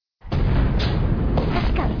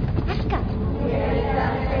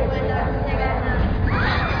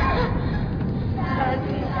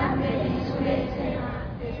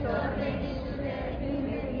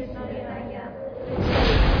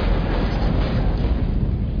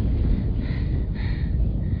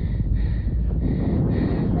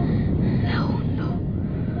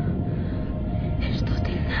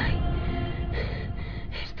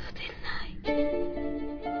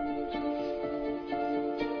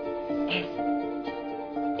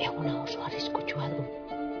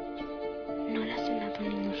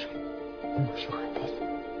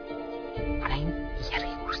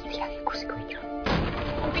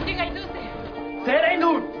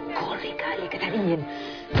ingin.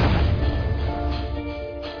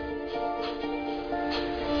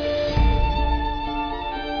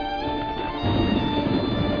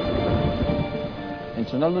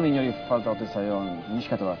 Entzun aldu dinori falta ote zaion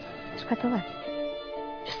niskatu bat. Eskatu bat?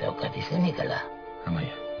 Ez daukat izenik ala.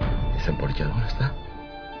 Amaia, izan politxa dugu, ez da?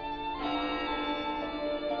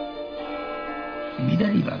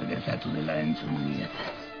 Bidari bat gertatu dela entzun diat.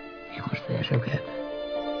 Ikustea zeukeat.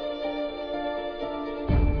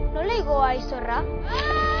 Nola igoa izorra?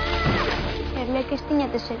 Erlek ez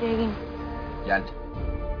dinate zer egin. Jan.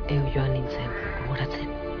 Eu joan nintzen, gogoratzen.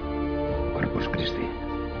 Corpus Christi.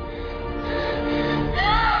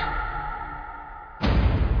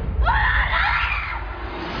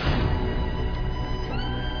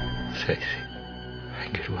 Sí.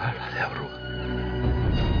 Gerua la deabrua.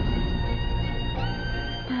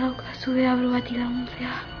 Badaukazu deabru bati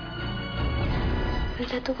laguntzea.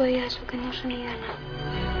 Beltatuko dira zuken oso nidana.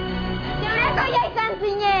 Jorekoia izan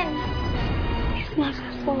zinen! Ez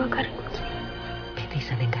mazaztu bakarrik utzi. Beti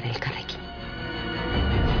izanen gara elkarrekin.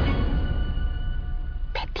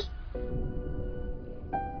 Beti.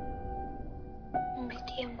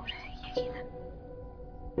 Beti enbora egiak.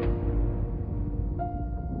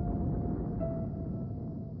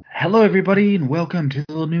 Hello, everybody, and welcome to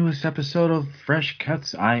the newest episode of Fresh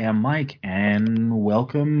Cuts. I am Mike, and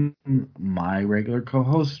welcome my regular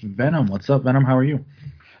co-host, Venom. What's up, Venom? How are you?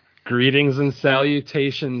 Greetings and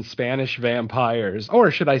salutations, Spanish vampires.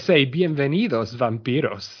 Or should I say, bienvenidos,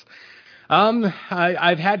 vampiros.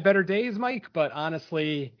 I've had better days, Mike, but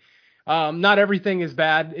honestly, not everything is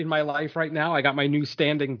bad in my life right now. I got my new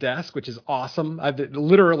standing desk, which is awesome. I've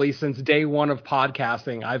literally since day one of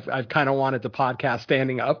podcasting, I've kind of wanted to podcast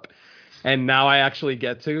standing up, and now I actually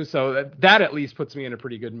get to. So that at least puts me in a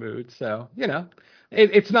pretty good mood. So, you know,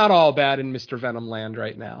 it's not all bad in Mr. Venom land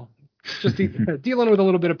right now. Just dealing with a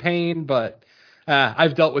little bit of pain, but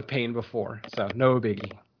I've dealt with pain before, so no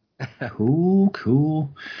biggie. Cool.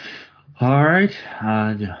 All right,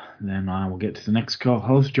 then I will get to the next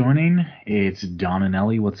co-host joining. It's Don and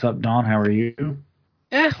Ellie. What's up, Don? How are you?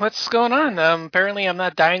 Yeah, what's going on? Apparently I'm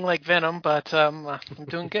not dying like Venom, but I'm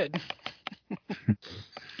doing good.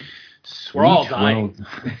 Sweet. We're all dying.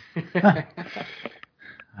 Well,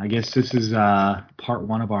 I guess this is part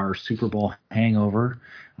one of our Super Bowl hangover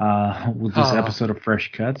with this episode of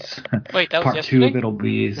Fresh Cuts. Wait, that was part yesterday? 2 of it'll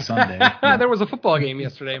be Sunday. Yeah. There was a football game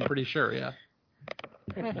yesterday, I'm pretty sure, yeah.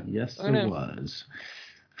 Yes, there was.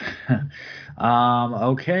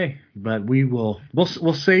 Okay, but we'll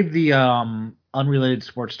save the unrelated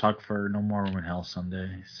sports talk for No More Room in Hell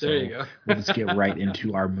Sunday. So there you go. We'll just get right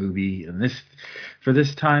into our movie. And for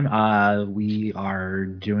this time, we are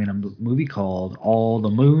doing a movie called All the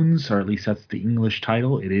Moons, or at least that's the English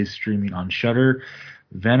title. It is streaming on Shudder.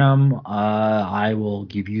 Venom, I will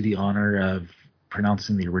give you the honor of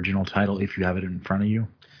pronouncing the original title if you have it in front of you.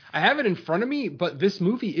 I have it in front of me, but this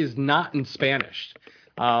movie is not in Spanish.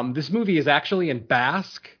 This movie is actually in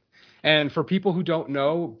Basque. And for people who don't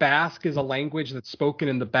know, Basque is a language that's spoken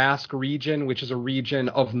in the Basque region, which is a region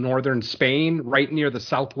of northern Spain, right near the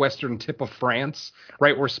southwestern tip of France,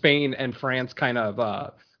 right where Spain and France kind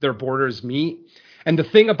of their borders meet. And the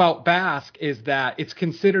thing about Basque is that it's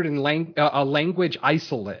considered a language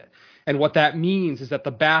isolate. And what that means is that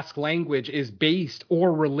the Basque language is based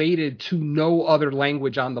or related to no other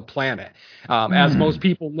language on the planet. As most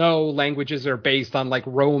people know, languages are based on like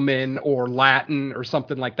Roman or Latin or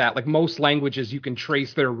something like that. Like most languages, you can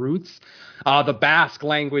trace their roots. The Basque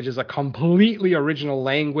language is a completely original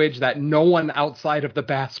language that no one outside of the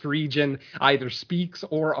Basque region either speaks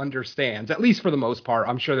or understands, at least for the most part.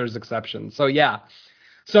 I'm sure there's exceptions. So yeah.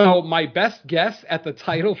 So my best guess at the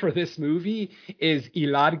title for this movie is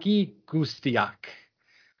Ilargi Guztiak,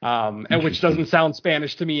 and which doesn't sound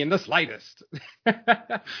Spanish to me in the slightest.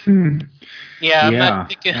 Yeah,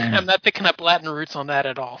 I'm not picking up Latin roots on that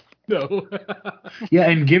at all. No. Yeah,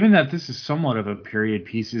 and given that this is somewhat of a period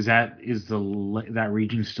piece, is that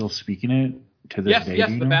region still speaking it to this day?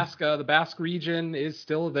 Yes, the Basque region is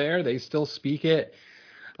still there. They still speak it.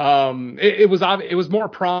 It was more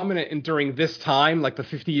prominent during this time, like the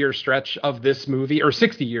 50-year stretch of this movie, or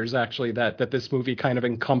 60 years actually, that this movie kind of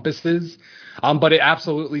encompasses. But it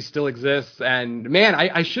absolutely still exists. And man,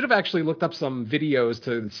 I should have actually looked up some videos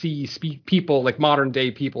to see people, like modern day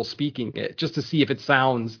people speaking it, just to see if it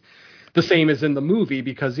sounds the same as in the movie,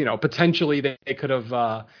 because, you know, potentially they could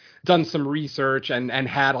have done some research and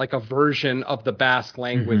had like a version of the Basque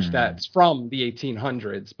language that's from the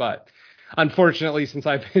 1800s. But unfortunately, since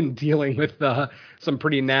I've been dealing with some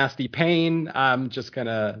pretty nasty pain, I'm just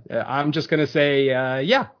gonna say,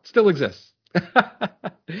 yeah, still exists.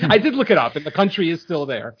 I did look it up, and the country is still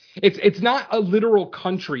there. It's not a literal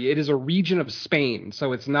country. It is a region of Spain,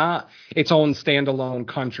 so it's not its own standalone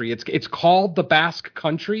country. It's called the Basque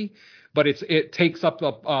Country, but it takes up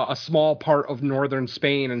a small part of northern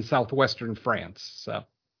Spain and southwestern France. So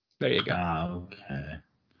there you go. Okay.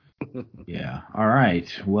 Yeah. All right.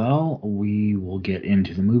 Well, we will get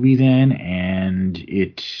into the movie then, and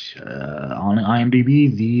it on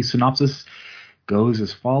IMDb, the synopsis goes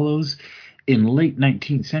as follows. In late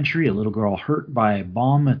 19th century, a little girl hurt by a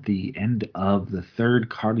bomb at the end of the Third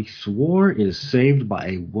Carlist War is saved by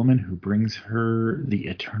a woman who brings her the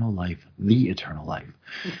eternal life. The eternal life.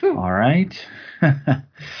 All right.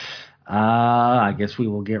 I guess we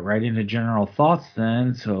will get right into general thoughts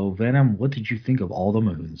then. So, Venom, what did you think of All the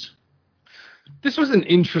Moons? This was an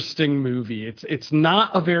interesting movie. It's not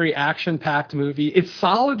a very action-packed movie. It's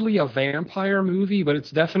solidly a vampire movie, but it's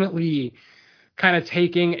definitely kind of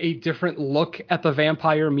taking a different look at the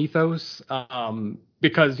vampire mythos,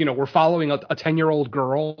 because, you know, we're following a 10-year-old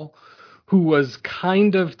girl who was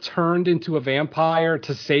kind of turned into a vampire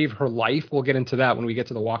to save her life. We'll get into that when we get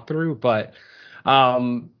to the walkthrough, but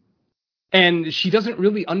and she doesn't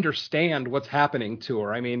really understand what's happening to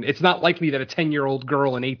her. I mean, it's not likely that a 10-year-old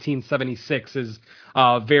girl in 1876 is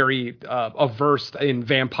very averse in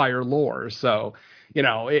vampire lore. So, you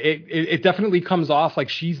know, it definitely comes off like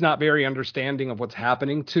she's not very understanding of what's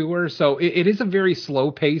happening to her. So it is a very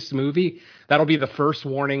slow-paced movie. That'll be the first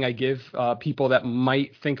warning I give people that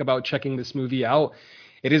might think about checking this movie out.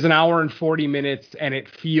 It is an hour and 40 minutes, and it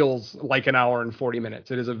feels like an hour and 40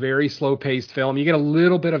 minutes. It is a very slow-paced film. You get a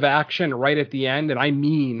little bit of action right at the end, and I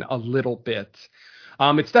mean a little bit.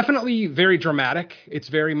 It's definitely very dramatic. It's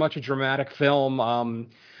very much a dramatic film.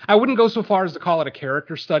 I wouldn't go so far as to call it a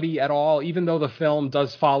character study at all, even though the film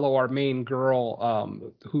does follow our main girl,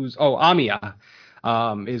 who's Amiya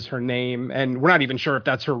is her name, and we're not even sure if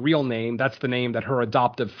that's her real name. That's the name that her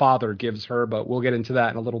adoptive father gives her, but we'll get into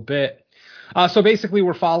that in a little bit. So basically,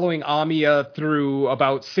 we're following Amiya through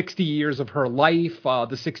about 60 years of her life,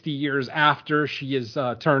 the 60 years after she is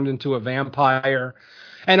turned into a vampire.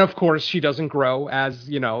 And of course, she doesn't grow, as,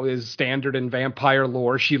 you know, is standard in vampire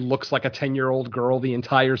lore. She looks like a 10-year-old girl the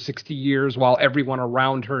entire 60 years, while everyone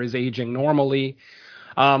around her is aging normally,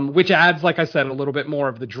 which adds, like I said, a little bit more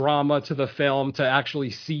of the drama to the film to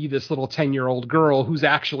actually see this little 10-year-old girl who's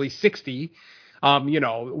actually 60, you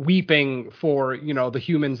know, weeping for, you know, the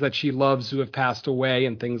humans that she loves who have passed away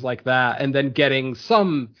and things like that, and then getting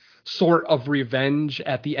some sort of revenge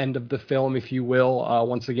at the end of the film, if you will.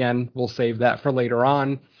 Once again, we'll save that for later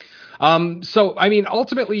on. So, I mean,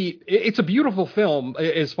 ultimately, it's a beautiful film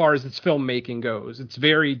as far as its filmmaking goes. It's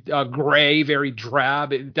very gray, very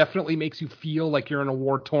drab. It definitely makes you feel like you're in a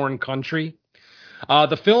war-torn country.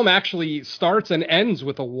 The film actually starts and ends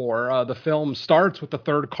with a war. The film starts with the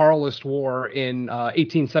Third Carlist War in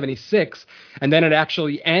 1876, and then it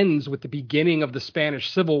actually ends with the beginning of the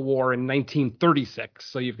Spanish Civil War in 1936.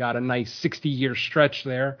 So you've got a nice 60-year stretch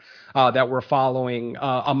there that we're following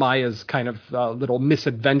Amaya's kind of little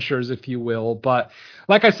misadventures, if you will. But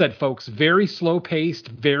like I said, folks, very slow-paced,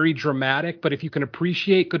 very dramatic, but if you can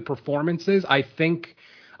appreciate good performances, I think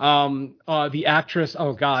the actress,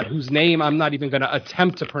 whose name I'm not even going to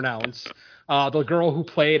attempt to pronounce, the girl who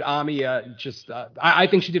played Amiya, I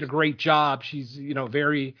think she did a great job. She's, you know,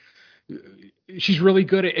 she's really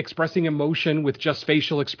good at expressing emotion with just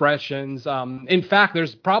facial expressions. In fact,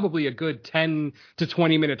 there's probably a good 10 to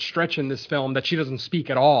 20 minute stretch in this film that she doesn't speak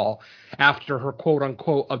at all after her quote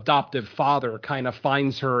unquote adoptive father kind of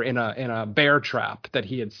finds her in a bear trap that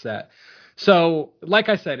he had set. So, like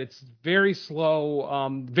I said, it's very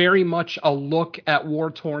slow, very much a look at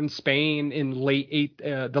war-torn Spain in the late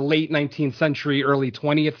 19th century, early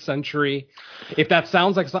 20th century. If that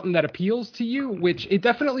sounds like something that appeals to you, which it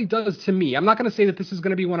definitely does to me. I'm not going to say that this is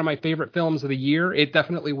going to be one of my favorite films of the year. It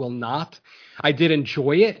definitely will not. I did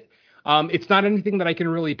enjoy it. It's not anything that I can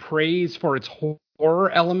really praise for its horror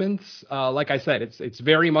elements. Like I said, it's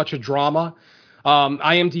very much a drama.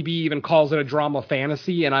 IMDb even calls it a drama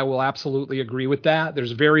fantasy, and I will absolutely agree with that.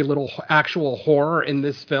 There's very little actual horror in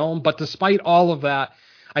this film, but despite all of that,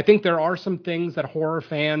 I think there are some things that horror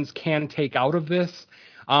fans can take out of this.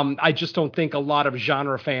 I just don't think a lot of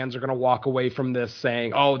genre fans are going to walk away from this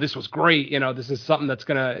saying, oh, this was great. You know, this is something that's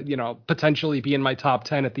going to, you know, potentially be in my top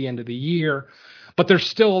 10 at the end of the year. But there's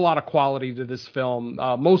still a lot of quality to this film,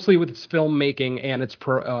 mostly with its filmmaking and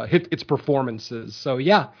its performances. So,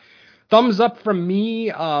 yeah. Thumbs up from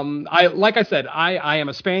me. Like I said, I am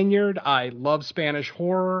a Spaniard. I love Spanish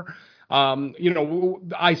horror. You know,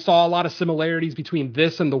 I saw a lot of similarities between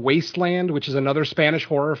this and The Wasteland, which is another Spanish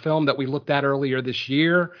horror film that we looked at earlier this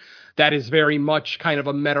year that is very much kind of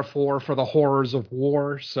a metaphor for the horrors of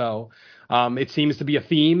war. So it seems to be a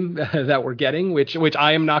theme that we're getting, which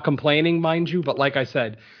I am not complaining, mind you. But like I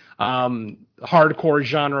said, hardcore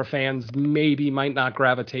genre fans might not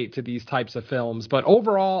gravitate to these types of films. But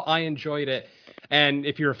overall, I enjoyed it. And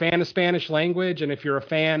if you're a fan of Spanish language, and if you're a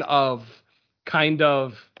fan of kind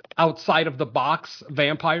of outside of the box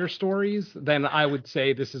vampire stories, then I would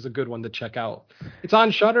say this is a good one to check out. It's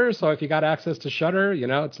on Shudder, so if you got access to Shudder,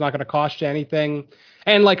 it's not going to cost you anything.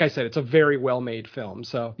 And like I said, it's a very well-made film.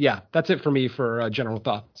 So yeah, that's it for me for general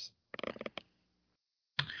thoughts.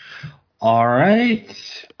 All right,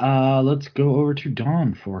 let's go over to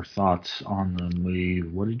Dawn for thoughts on the movie.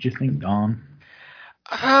 What did you think, Dawn?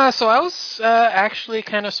 So I was actually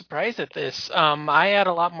kind of surprised at this. I had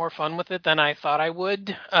a lot more fun with it than I thought I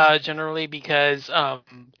would, generally because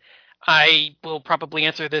I will probably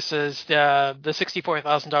answer this as the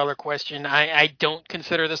 $64,000 question. I don't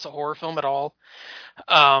consider this a horror film at all.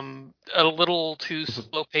 A little too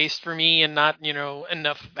slow-paced for me and not,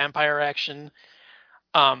 enough vampire action.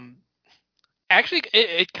 Actually,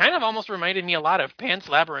 it kind of almost reminded me a lot of Pan's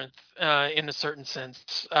Labyrinth in a certain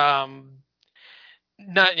sense.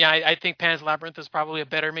 I think Pan's Labyrinth is probably a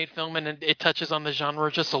better made film, and it touches on the genre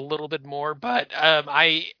just a little bit more. But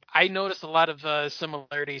I noticed a lot of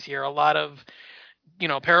similarities here, a lot of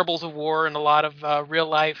parables of war, and a lot of real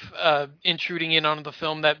life intruding in on the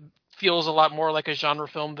film that feels a lot more like a genre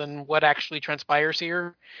film than what actually transpires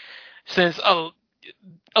here. Since a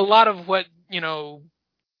lot of what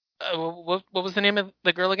what was the name of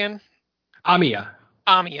the girl again? Amiya.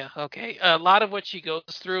 Okay. A lot of what she goes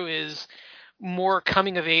through is more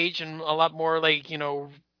coming of age and a lot more like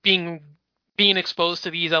being exposed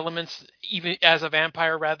to these elements even as a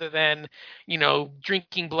vampire rather than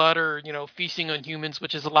drinking blood or feasting on humans,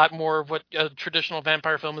 which is a lot more of what a traditional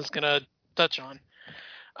vampire film is going to touch on.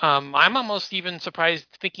 I'm almost even surprised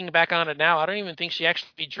thinking back on it now. I don't even think she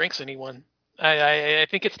actually drinks anyone. I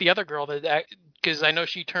think it's the other girl that, because I know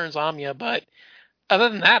she turns Amiya, but other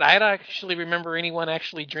than that, I don't actually remember anyone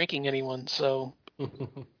actually drinking anyone. So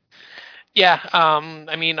yeah,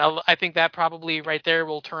 I think that probably right there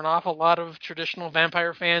will turn off a lot of traditional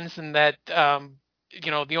vampire fans, and that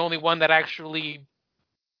the only one that actually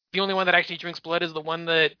drinks blood is the one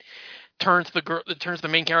that turns the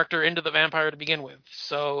main character into the vampire to begin with.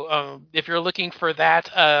 So if you're looking for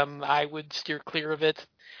that, I would steer clear of it.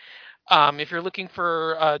 If you're looking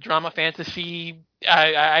for drama fantasy,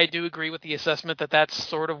 I do agree with the assessment that that's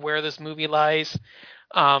sort of where this movie lies.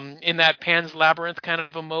 In that Pan's Labyrinth kind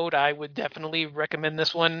of a mode, I would definitely recommend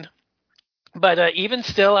this one. But even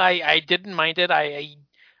still, I didn't mind it. I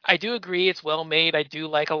do agree it's well made. I do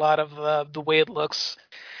like a lot of the way it looks.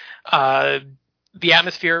 The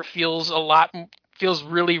atmosphere feels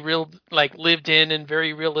really real, like lived in and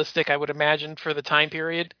very realistic, I would imagine, for the time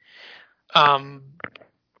period.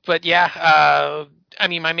 But yeah,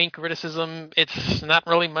 my main criticism, it's not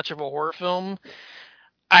really much of a horror film.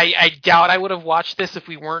 I doubt I would have watched this if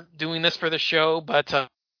we weren't doing this for the show, but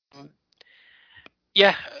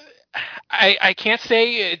yeah, I can't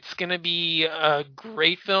say it's going to be a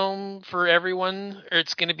great film for everyone, or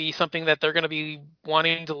it's going to be something that they're going to be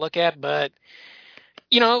wanting to look at, but,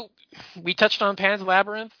 we touched on Pan's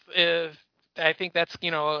Labyrinth. I think that's,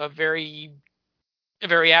 a very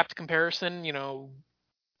apt comparison.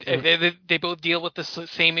 They both deal with the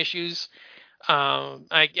same issues.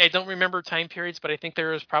 I don't remember time periods, but I think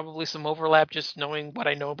there is probably some overlap just knowing what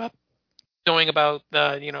I know about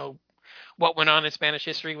what went on in Spanish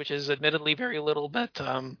history, which is admittedly very little, but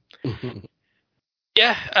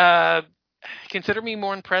yeah, consider me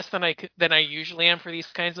more impressed than I usually am for these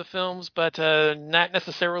kinds of films, but not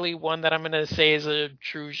necessarily one that I'm going to say is a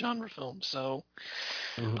true genre film. So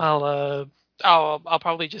I'll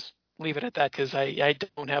probably just leave it at that because I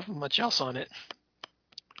don't have much else on it.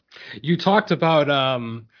 You talked about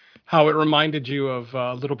how it reminded you of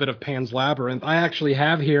a little bit of Pan's Labyrinth. I actually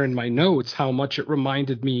have here in my notes how much it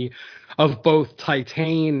reminded me of both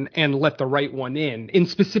Titane and Let the Right One in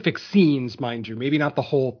specific scenes, mind you, maybe not the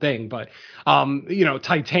whole thing, but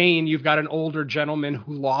Titane, you've got an older gentleman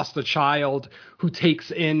who lost a child who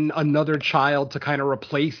takes in another child to kind of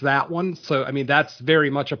replace that one. So, that's very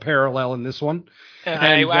much a parallel in this one.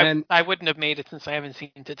 I wouldn't have made it since I haven't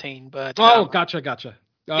seen Titane, but gotcha.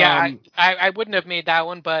 Yeah, I wouldn't have made that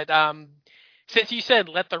one, but since you said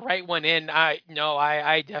Let the Right One in, I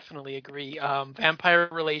definitely agree. Vampire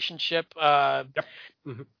relationship, Yep.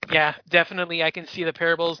 Mm-hmm. Yeah, definitely. I can see the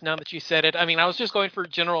parables now that you said it. I was just going for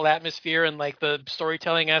general atmosphere and like the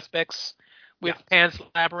storytelling aspects with Pan's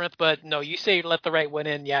Labyrinth, but no, you say Let the Right One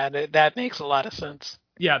in, yeah, that makes a lot of sense.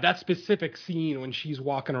 Yeah, that specific scene when she's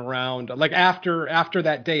walking around, like after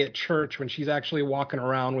that day at church when she's actually walking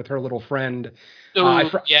around with her little friend.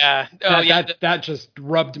 Yeah. That just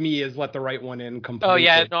rubbed me as let the right one in completely. Oh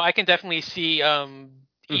yeah, no, I can definitely see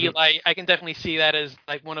Mm-hmm. Eli. I can definitely see that as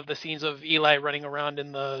like one of the scenes of Eli running around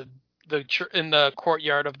in the in the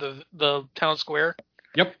courtyard of the town square.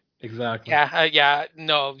 Yep, exactly. Yeah.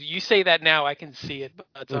 No, you say that now, I can see it.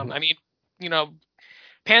 But Mhm. I mean,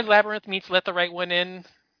 Pan's Labyrinth meets Let the Right One In.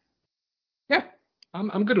 Yeah,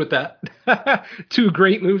 I'm good with that. 2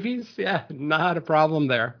 great movies. Yeah, not a problem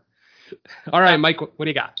there. All right, Mike, what do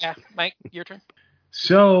you got? Yeah, Mike, your turn.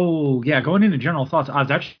 So yeah, going into general thoughts, I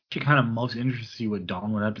was actually kind of most interested to see what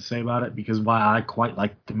Don would have to say about it, because while I quite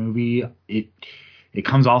like the movie, it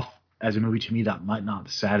comes off as a movie to me that might not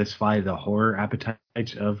satisfy the horror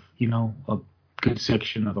appetite of a good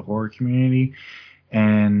section of the horror community,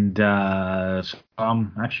 and so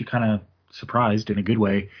I'm actually kind of surprised in a good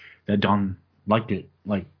way that Don liked it,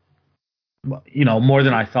 like more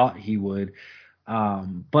than I thought he would.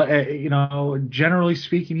 But generally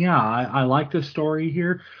speaking, yeah, I like the story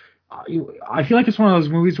here. I feel like it's one of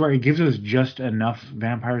those movies where it gives us just enough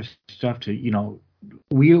vampire stuff to,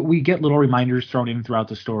 we get little reminders thrown in throughout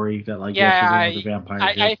the story that like yes, we're dealing with a vampire.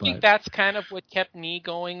 I think that's kind of what kept me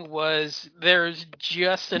going, was there's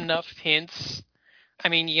just enough hints. I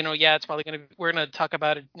mean, it's probably we're gonna talk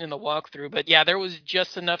about it in the walkthrough, but yeah, there was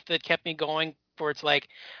just enough that kept me going. For it's like,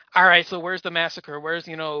 all right, so where's the massacre? Where's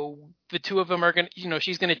the 2 of them are gonna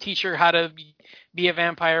she's gonna teach her how to be a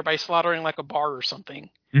vampire by slaughtering like a bar or something.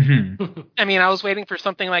 Mm-hmm. I mean, I was waiting for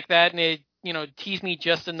something like that, and it teased me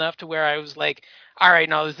just enough to where I was like, all right,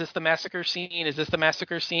 now is this the massacre scene? Is this the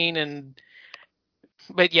massacre scene?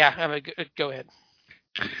 But yeah, go ahead.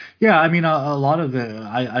 Yeah, I mean, a lot of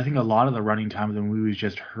I think a lot of the running time of the movie is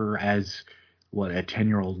just her as a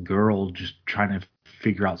 10-year-old girl just trying to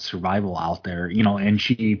figure out survival out there, and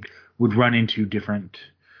she would run into different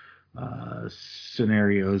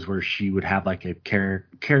scenarios where she would have like a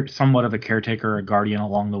somewhat of a caretaker, a guardian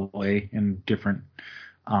along the way in different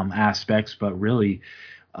aspects, but really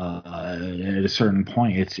at a certain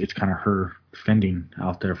point it's kind of her fending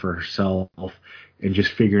out there for herself and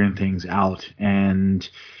just figuring things out. And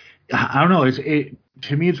I don't know,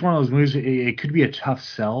 to me it's one of those movies, it could be a tough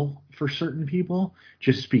sell for certain people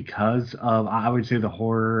just because of, I would say,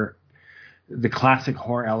 the classic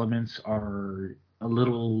horror elements are a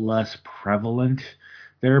little less prevalent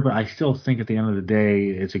there, but I still think at the end of the day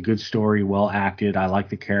it's a good story, well acted. I like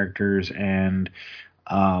the characters, and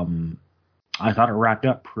I thought it wrapped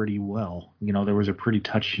up pretty well. There was a pretty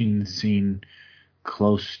touching scene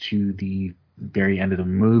close to the very end of the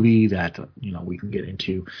movie that we can get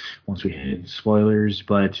into once we hit spoilers,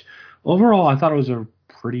 but overall I thought it was a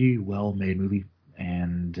pretty well made movie,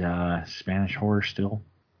 and Spanish horror still,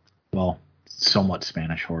 well, somewhat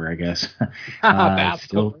Spanish horror, I guess.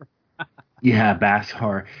 Basque horror. Yeah, Basque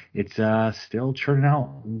horror. It's still churning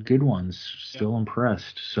out good ones. Still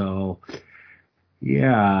impressed. So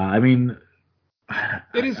yeah, I mean,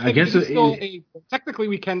 I guess technically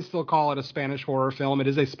we can still call it a Spanish horror film. It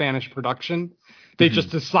is a Spanish production. They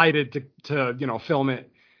just decided to film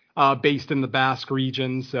it based in the Basque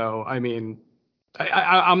region. So I mean,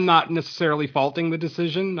 I'm not necessarily faulting the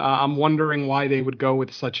decision. I'm wondering why they would go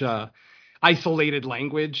with such a isolated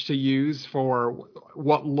language to use for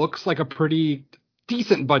what looks like a pretty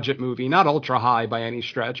decent budget movie, not ultra high by any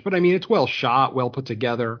stretch, but I mean, it's well shot, well put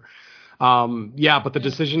together. But the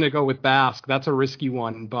decision to go with Basque, that's a risky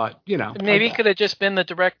one, but maybe it could have just been the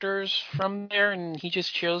directors from there and he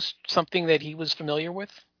just chose something that he was familiar with.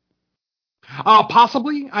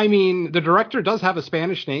 Possibly. I mean, the director does have a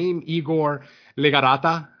Spanish name, Igor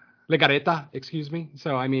Legarreta, excuse me.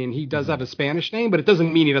 So, I mean, he does have a Spanish name, but it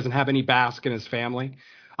doesn't mean he doesn't have any Basque in his family.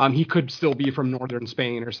 He could still be from northern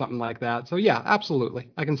Spain or something like that. So, yeah, absolutely.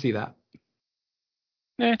 I can see that.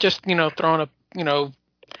 Yeah, just, throwing a,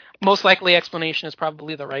 most likely explanation is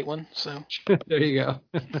probably the right one. So there you go.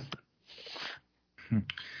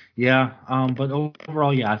 Yeah, but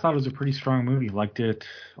overall, yeah, I thought it was a pretty strong movie. Liked it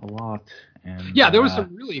a lot. And yeah, there was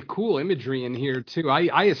some really cool imagery in here too.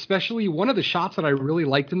 I especially, one of the shots that I really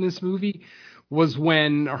liked in this movie was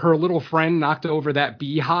when her little friend knocked over that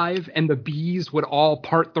beehive and the bees would all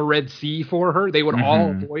part the Red Sea for her. They would all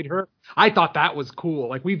avoid her. I thought that was cool.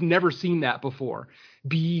 Like, we've never seen that before.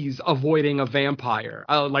 Bees avoiding a vampire.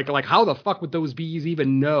 Like how the fuck would those bees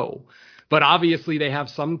even know? But obviously they have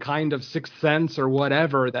some kind of sixth sense or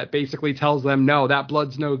whatever that basically tells them, no, that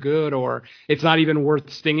blood's no good, or it's not even worth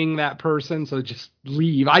stinging that person, so just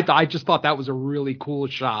leave. I just thought that was a really cool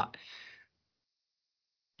shot.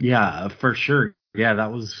 Yeah, for sure. Yeah,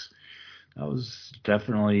 that was That was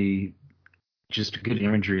definitely just good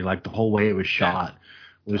imagery. Like the whole way it was shot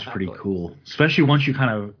was pretty cool, especially once you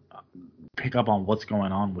kind of pick up on what's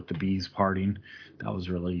going on with the bees parting. That was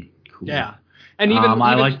really cool. Yeah. And even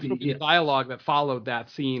I like the dialogue that followed that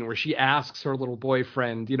scene where she asks her little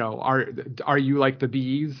boyfriend, you know, are you like the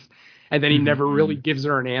bees? And then he never really gives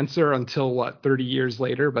her an answer until 30 years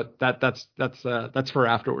later. But that's for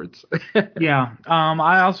afterwards. Yeah.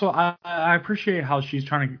 I appreciate how she's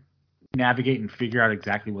trying to navigate and figure out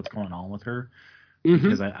exactly what's going on with her,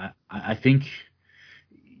 because I think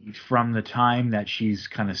from the time that she's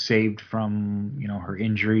kind of saved from, you know, her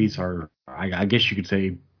injuries, or I guess you could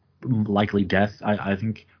say likely death, I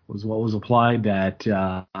think was what was applied, that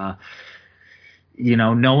you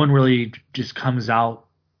know, no one really just comes out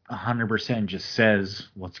 100% just says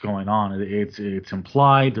what's going on. It's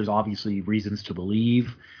implied. There's obviously reasons to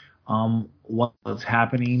believe what's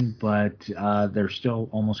happening, but they're still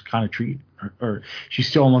almost kind of or she's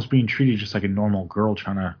still almost being treated just like a normal girl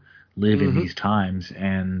trying to live in these times.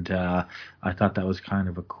 And I thought that was kind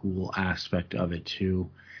of a cool aspect of it too.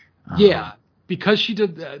 Yeah, because she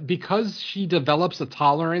develops a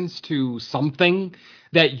tolerance to something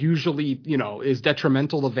that usually, you know, is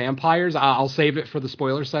detrimental to vampires. I'll save it for the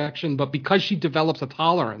spoiler section, but because she develops a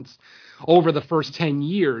tolerance over the first 10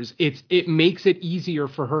 years, it makes it easier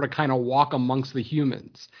for her to kind of walk amongst the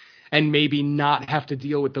humans and maybe not have to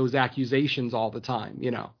deal with those accusations all the time,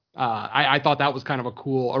 you know. I thought that was kind of a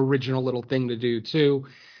cool original little thing to do too.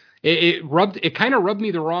 It kind of rubbed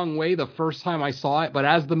me the wrong way the first time I saw it, but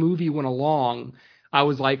as the movie went along, I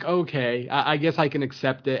was like, okay, I guess I can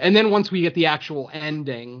accept it. And then once we get the actual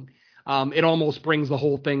ending, it almost brings the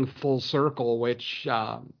whole thing full circle, which,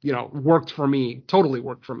 you know, totally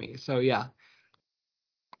worked for me. So yeah,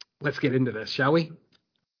 let's get into this, shall we?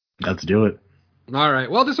 Let's do it. All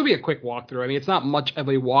right. Well, this will be a quick walkthrough. I mean, it's not much of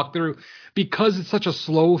a walkthrough because it's such a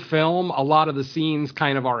slow film. A lot of the scenes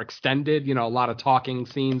kind of are extended, you know, a lot of talking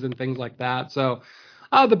scenes and things like that. So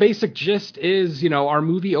the basic gist is, you know, our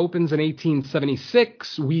movie opens in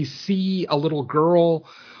 1876. We see a little girl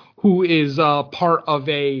who is part of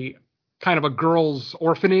a kind of a girls'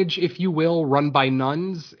 orphanage, if you will, run by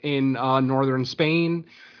nuns in northern Spain.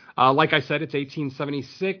 Like I said, it's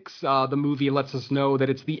 1876. The movie lets us know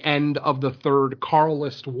that it's the end of the Third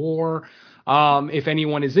Carlist War. If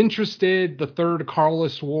anyone is interested, the Third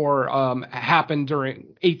Carlist War happened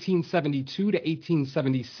during 1872 to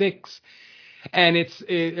 1876. And it's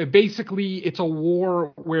a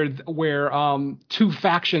war where two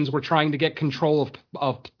factions were trying to get control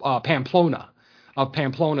of Pamplona,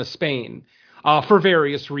 Spain. For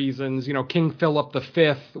various reasons. You know, King Philip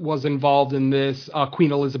V was involved in this,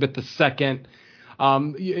 Queen Elizabeth II.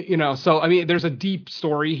 You know, so, I mean, there's a deep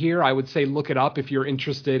story here. I would say look it up if you're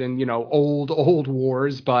interested in, you know, old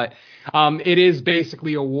wars. But it is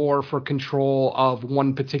basically a war for control of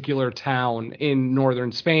one particular town in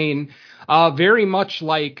northern Spain. Very much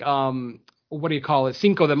like,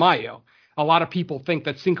 Cinco de Mayo. A lot of people think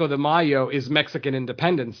that Cinco de Mayo is Mexican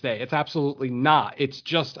Independence Day. It's absolutely not. It's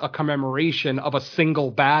just a commemoration of a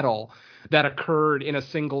single battle that occurred in a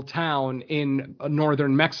single town in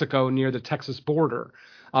northern Mexico near the Texas border.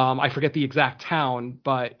 I forget the exact town,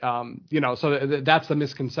 but, you know, so that's the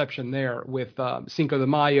misconception there with Cinco de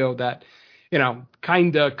Mayo, that, you know,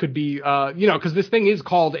 kind of could be, you know, because this thing is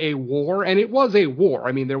called a war, and it was a war.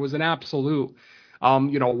 I mean, there was an absolute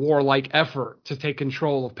you know, warlike effort to take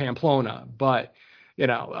control of Pamplona. But, you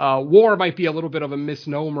know, war might be a little bit of a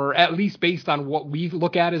misnomer, at least based on what we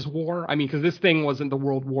look at as war. I mean, because this thing wasn't the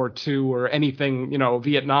World War II or anything, you know,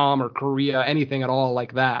 Vietnam or Korea, anything at all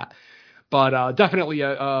like that. But definitely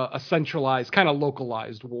a centralized, kind of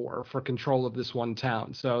localized war for control of this one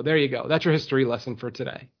town. So there you go. That's your history lesson for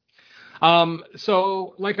today.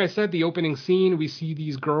 So, like I said, the opening scene, we see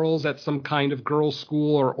these girls at some kind of girls'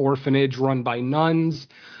 school or orphanage run by nuns.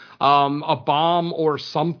 A bomb or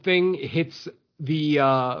something hits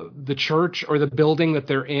the church or the building that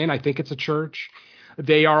they're in. I think it's a church.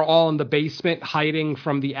 They are all in the basement hiding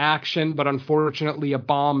from the action, but unfortunately a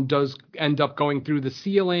bomb does end up going through the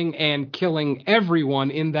ceiling and killing everyone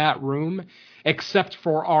in that room except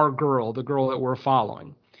for our girl, the girl that we're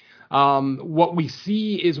following. What we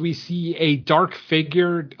see a dark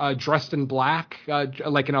figure dressed in black,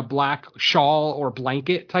 like in a black shawl or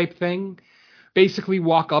blanket type thing, basically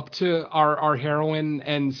walk up to our heroine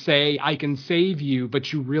and say, I can save you,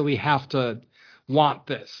 but you really have to want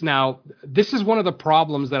this. Now, this is one of the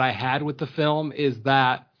problems that I had with the film, is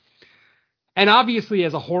that And obviously,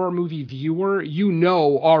 as a horror movie viewer, you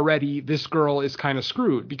know already this girl is kind of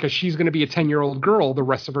screwed because she's going to be a 10-year-old girl the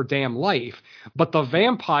rest of her damn life. But the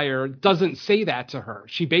vampire doesn't say that to her.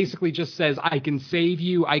 She basically just says, I can save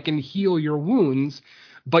you, I can heal your wounds,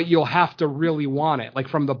 but you'll have to really want it, like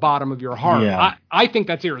from the bottom of your heart. Yeah. I think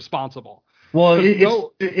that's irresponsible. Well,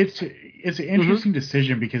 it's an interesting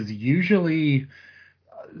decision because usually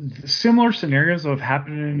similar scenarios have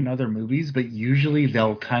happened in other movies, but usually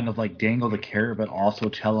they'll kind of like dangle the carrot, but also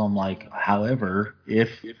tell them like, however, if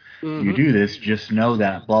you do this, just know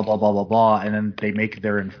that blah, blah, blah, blah, blah. And then they make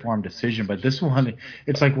their informed decision. But this one,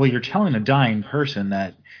 it's like, well, you're telling a dying person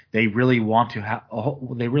that they really want to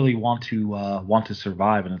want to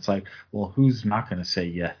survive. And it's like, well, who's not going to say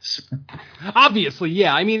yes? Obviously.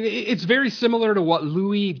 Yeah. I mean, it's very similar to what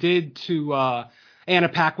Louis did to, Anna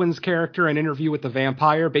Paquin's character in Interview with the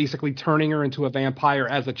Vampire, basically turning her into a vampire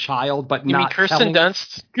as a child, but you not mean Kirsten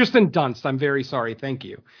Dunst? Kirsten Dunst. I'm very sorry. Thank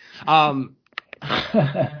you. I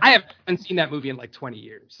haven't seen that movie in like 20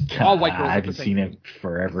 years. All white girls. I haven't seen it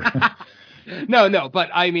forever. No,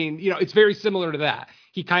 but I mean, it's very similar to that.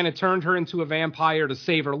 He kind of turned her into a vampire to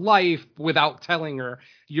save her life without telling her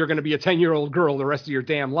you're going to be a 10-year-old girl the rest of your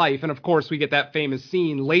damn life. And of course, we get that famous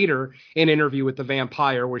scene later in Interview with the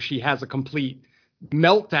Vampire where she has a complete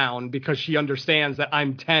meltdown because she understands that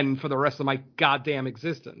I'm 10 for the rest of my goddamn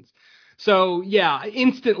existence. So yeah,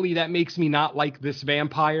 instantly that makes me not like this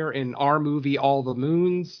vampire in our movie, All the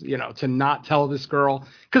Moons, to not tell this girl,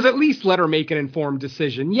 because at least let her make an informed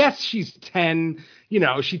decision. Yes, she's 10,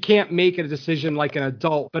 she can't make a decision like an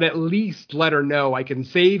adult, but at least let her know I can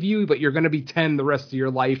save you, but you're going to be 10 the rest of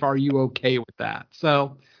your life. Are you okay with that?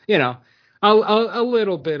 So, a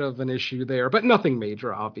little bit of an issue there, but nothing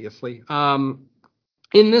major, obviously.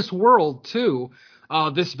 In this world, too,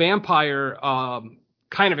 this vampire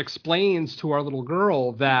kind of explains to our little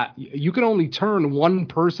girl that you can only turn one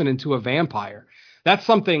person into a vampire. That's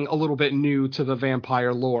something a little bit new to the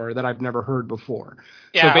vampire lore that I've never heard before.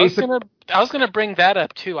 Yeah, so I was gonna bring that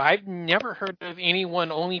up, too. I've never heard of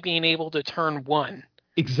anyone only being able to turn one.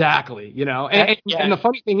 Exactly, And the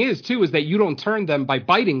funny thing is, too, is that you don't turn them by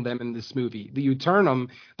biting them in this movie. You turn them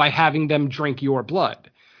by having them drink your blood.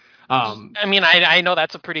 I mean, I know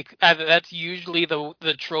that's that's usually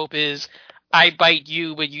the trope is I bite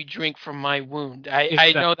you, but you drink from my wound.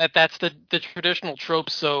 I know that's the traditional trope.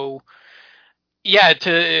 So yeah,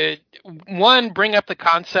 to bring up the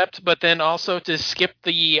concept, but then also to skip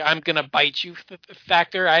the I'm going to bite you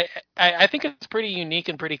factor. I think it's pretty unique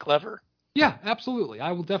and pretty clever. Yeah, absolutely.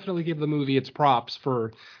 I will definitely give the movie its props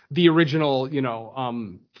for the original,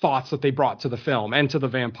 thoughts that they brought to the film and to the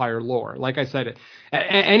vampire lore. Like I said,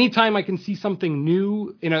 anytime I can see something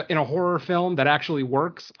new in a horror film that actually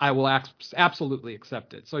works, I will absolutely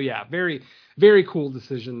accept it. So yeah, very, very cool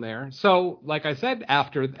decision there. So like I said,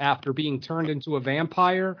 after being turned into a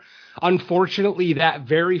vampire, unfortunately, that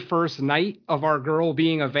very first night of our girl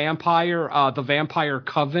being a vampire, the vampire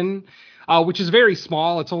coven, which is very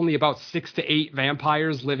small. It's only about 6 to 8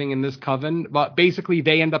 vampires living in this coven. But basically,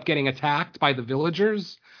 they end up getting attacked by the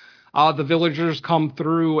villagers. The villagers come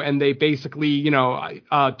through and they basically,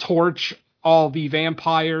 torch all the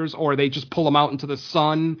vampires, or they just pull them out into the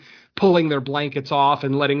sun, pulling their blankets off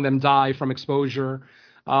and letting them die from exposure.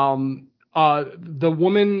 The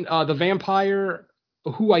woman, the vampire,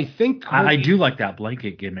 who I think... I do like that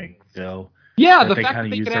blanket gimmick, though. Yeah, the fact that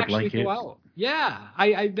they can actually go out. Yeah,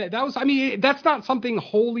 that's not something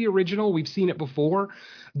wholly original. We've seen it before,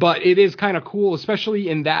 but it is kind of cool, especially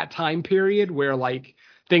in that time period where like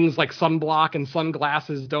things like sunblock and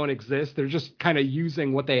sunglasses don't exist. They're just kind of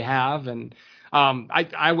using what they have. And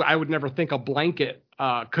I would never think a blanket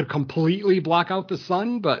could completely block out the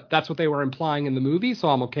sun, but that's what they were implying in the movie. So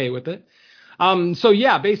I'm okay with it. So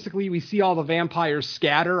yeah, basically we see all the vampires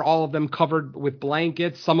scatter, all of them covered with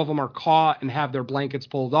blankets. Some of them are caught and have their blankets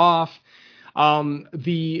pulled off.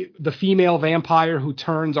 The female vampire who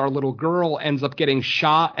turns our little girl ends up getting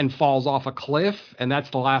shot and falls off a cliff. And that's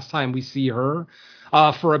the last time we see her,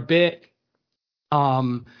 for a bit.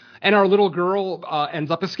 And our little girl,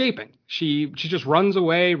 ends up escaping. She just runs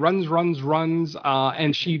away, runs,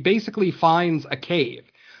 and she basically finds a cave.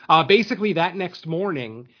 Basically that next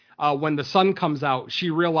morning, when the sun comes out, she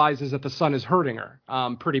realizes that the sun is hurting her,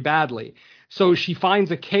 pretty badly. So she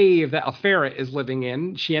finds a cave that a ferret is living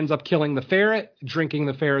in. She ends up killing the ferret, drinking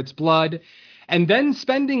the ferret's blood, and then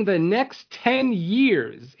spending the next 10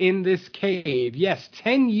 years in this cave. Yes,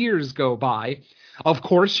 10 years go by. Of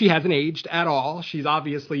course, she hasn't aged at all. She's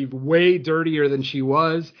obviously way dirtier than she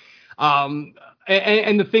was.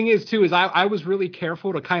 And the thing is, too, is I was really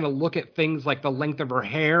careful to kind of look at things like the length of her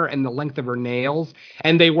hair and the length of her nails,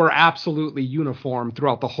 and they were absolutely uniform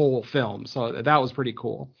throughout the whole film. So that was pretty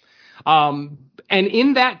cool. And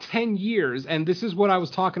in that 10 years, and this is what I was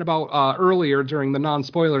talking about earlier during the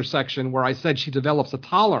non-spoiler section where I said she develops a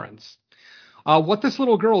tolerance. What this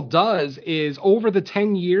little girl does is over the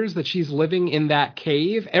 10 years that she's living in that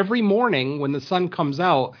cave, every morning when the sun comes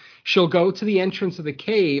out, she'll go to the entrance of the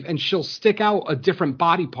cave and she'll stick out a different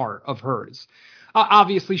body part of hers.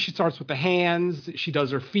 Obviously, she starts with the hands. She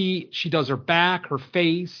does her feet. She does her back, her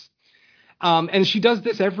face. And she does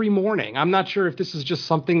this every morning. I'm not sure if this is just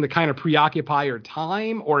something to kind of preoccupy her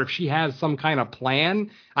time or if she has some kind of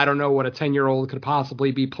plan. I don't know what a 10-year-old could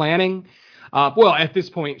possibly be planning. Well, at this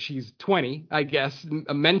point, she's 20, I guess,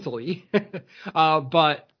 mentally.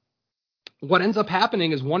 But what ends up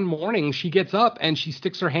happening is one morning she gets up and she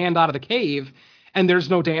sticks her hand out of the cave and there's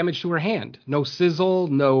no damage to her hand. No sizzle,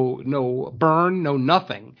 no burn, no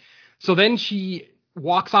nothing. So then she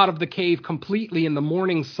walks out of the cave completely in the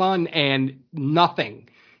morning sun and nothing.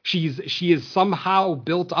 She is somehow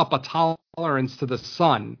built up a tolerance to the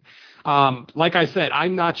sun. Like I said,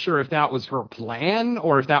 I'm not sure if that was her plan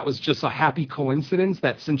or if that was just a happy coincidence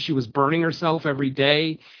that since she was burning herself every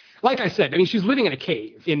day, like I said, I mean, she's living in a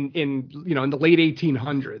cave in the late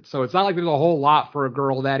 1800s. So it's not like there's a whole lot for a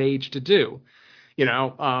girl that age to do,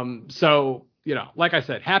 so, like I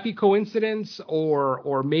said, happy coincidence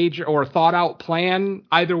or major or thought out plan.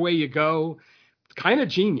 Either way you go, it's kind of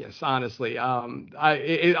genius, honestly.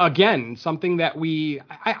 Again, something that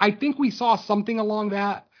I think we saw something along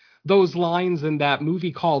those lines in that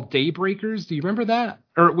movie called Daybreakers. Do you remember that?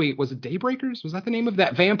 Or wait, was it Daybreakers? Was that the name of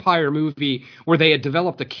that vampire movie where they had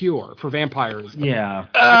developed a cure for vampires? Yeah.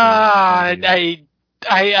 I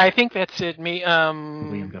think that's it.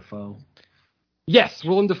 William Dafoe. Yes,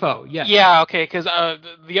 Willem Dafoe. Yes. Yeah, okay, because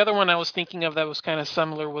the other one I was thinking of that was kind of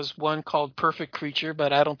similar was one called Perfect Creature,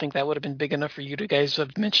 but I don't think that would have been big enough for you to guys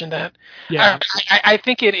have mentioned that. Yeah. I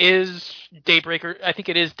think it is Daybreaker. I think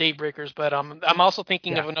it is Daybreakers, but I'm also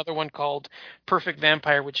thinking of another one called Perfect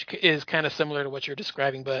Vampire, which is kind of similar to what you're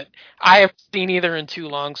describing, but I haven't seen either in too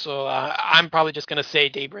long, so I'm probably just going to say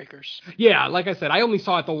Daybreakers. Yeah, like I said, I only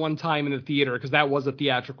saw it the one time in the theater because that was a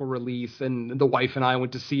theatrical release, and the wife and I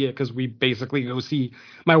went to see it because we basically go see.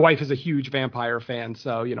 My wife is a huge vampire fan,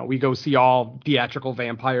 so we go see all theatrical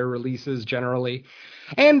vampire releases generally.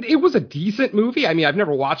 And it was a decent movie. I mean, I've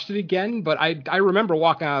never watched it again, but I remember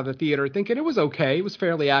walking out of the theater thinking it was okay. It was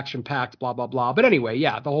fairly action-packed, blah, blah, blah. But anyway,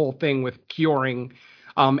 yeah, the whole thing with curing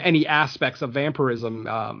any aspects of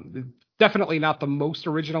vampirism, definitely not the most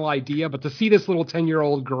original idea, but to see this little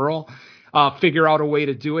 10-year-old girl figure out a way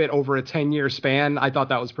to do it over a 10-year span, I thought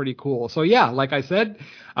that was pretty cool. So yeah, like I said,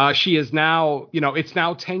 she is now, it's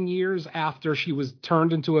now 10 years after she was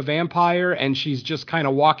turned into a vampire, and she's just kind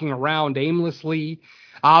of walking around aimlessly.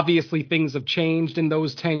 Obviously, things have changed in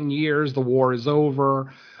those 10 years. The war is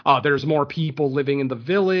over. There's more people living in the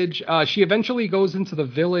village. She eventually goes into the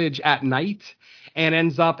village at night and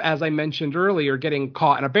ends up, as I mentioned earlier, getting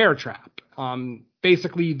caught in a bear trap.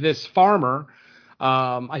 Basically, this farmer,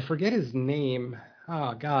 I forget his name.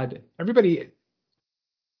 Oh, God. Everybody,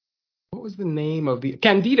 what was the name of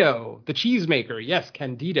Candido, the cheesemaker. Yes,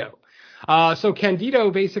 Candido. So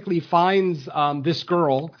Candido basically finds this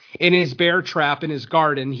girl in his bear trap in his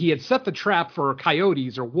garden. He had set the trap for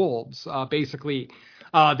coyotes or wolves. Basically,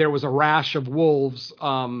 there was a rash of wolves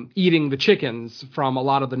eating the chickens from a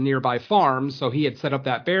lot of the nearby farms. So he had set up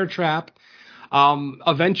that bear trap.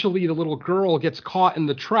 Eventually, the little girl gets caught in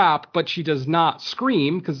the trap, but she does not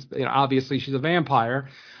scream because obviously she's a vampire.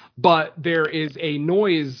 But there is a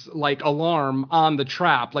noise like alarm on the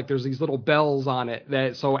trap, like there's these little bells on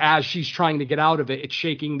it. So as she's trying to get out of it, it's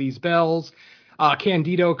shaking these bells.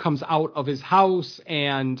 Candido comes out of his house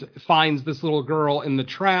and finds this little girl in the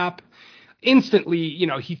trap. Instantly,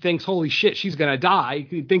 he thinks, holy shit, she's going to die,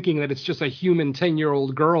 thinking that it's just a human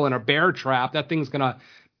 10-year-old girl in a bear trap. That thing's going to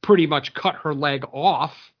pretty much cut her leg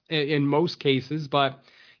off in most cases, but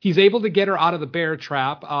he's able to get her out of the bear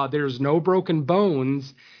trap. There's no broken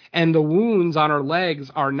bones. And the wounds on her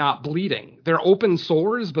legs are not bleeding. They're open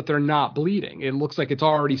sores, but they're not bleeding. It looks like it's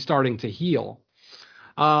already starting to heal.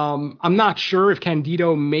 I'm not sure if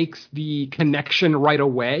Candido makes the connection right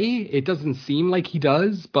away. It doesn't seem like he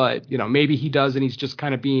does, but maybe he does, and he's just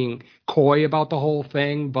kind of being coy about the whole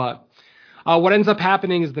thing. But what ends up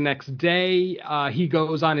happening is the next day, he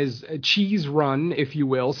goes on his cheese run, if you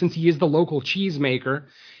will, since he is the local cheesemaker.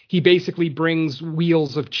 he basically brings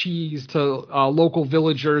wheels of cheese to local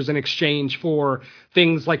villagers in exchange for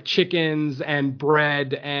things like chickens and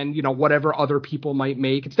bread and, whatever other people might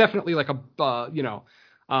make. It's definitely like not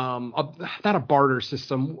a barter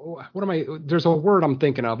system. There's a word I'm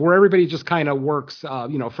thinking of where everybody just kind of works,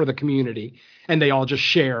 for the community, and they all just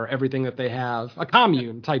share everything that they have. A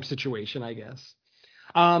commune type situation, I guess.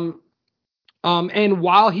 And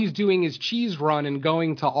while he's doing his cheese run and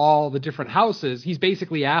going to all the different houses, he's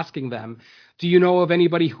basically asking them, do you know of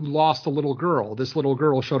anybody who lost a little girl? This little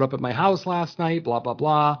girl showed up at my house last night, blah, blah,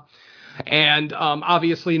 blah. And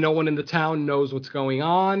obviously no one in the town knows what's going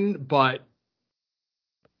on, but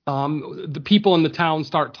the people in the town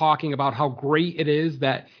start talking about how great it is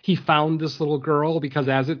that he found this little girl, because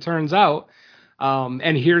as it turns out,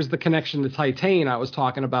 and here's the connection to Titane I was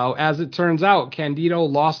talking about. As it turns out, Candido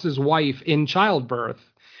lost his wife in childbirth,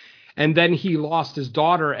 and then he lost his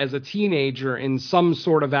daughter as a teenager in some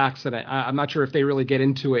sort of accident. I'm not sure if they really get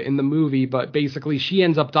into it in the movie, but basically she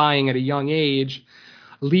ends up dying at a young age,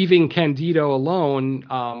 leaving Candido alone,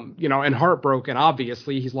 and heartbroken.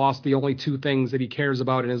 Obviously, he's lost the only two things that he cares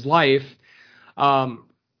about in his life.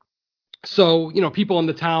 So, people in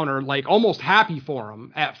the town are like almost happy for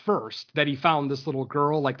him at first that he found this little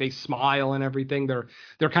girl. Like they smile and everything. They're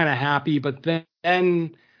kind of happy. But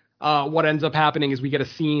then what ends up happening is we get a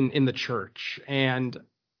scene in the church. And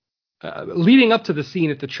leading up to the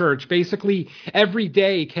scene at the church, basically every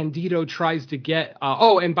day Candido tries to get.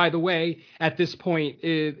 And by the way, at this point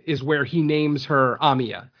is where he names her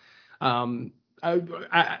Amia.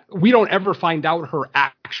 We don't ever find out her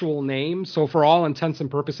actual name, so for all intents and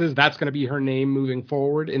purposes, that's going to be her name moving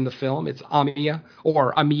forward in the film. It's Amia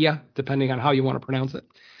or Amia, depending on how you want to pronounce it.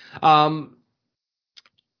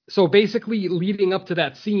 So basically, leading up to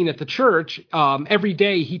that scene at the church, every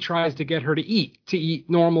day he tries to get her to eat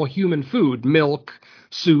normal human food, milk,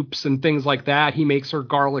 soups, and things like that. He makes her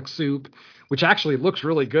garlic soup, which actually looks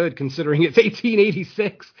really good considering it's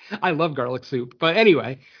 1886. I love garlic soup, but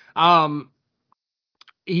anyway.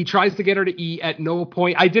 He tries to get her to eat. At no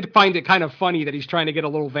point. I did find it kind of funny that he's trying to get a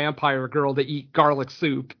little vampire girl to eat garlic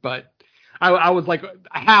soup, but I was like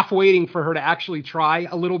half waiting for her to actually try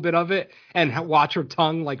a little bit of it and watch her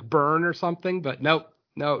tongue like burn or something. But no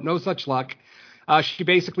such luck. She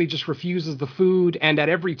basically just refuses the food, and at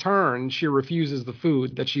every turn she refuses the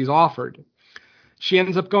food that she's offered. She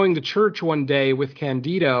ends up going to church one day with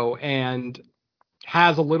Candido and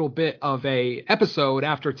has a little bit of a episode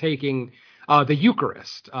after taking the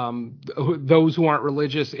Eucharist. Those who aren't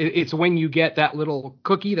religious, it's when you get that little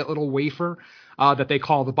cookie, that little wafer that they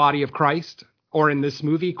call the body of Christ, or in this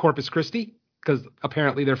movie, Corpus Christi, because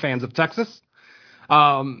apparently they're fans of Texas.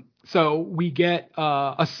 So we get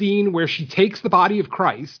a scene where she takes the body of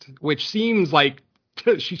Christ, which seems like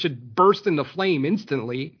she should burst into flame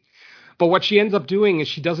instantly. But what she ends up doing is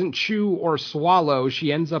she doesn't chew or swallow.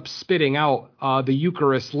 She ends up spitting out the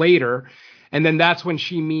Eucharist later. And then that's when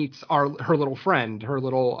she meets her little friend,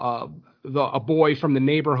 a boy from the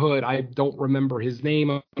neighborhood. I don't remember his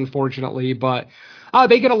name, unfortunately, but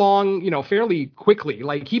they get along, fairly quickly.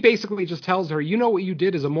 Like he basically just tells her, what you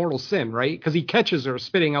did is a mortal sin, right? Because he catches her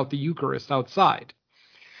spitting out the Eucharist outside.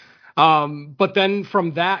 But then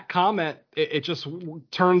from that comment, it just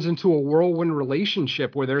turns into a whirlwind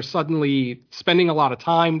relationship where they're suddenly spending a lot of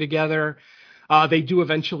time together. They do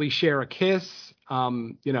eventually share a kiss.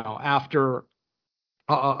 After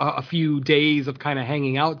a few days of kind of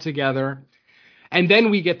hanging out together. And then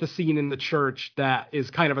we get the scene in the church that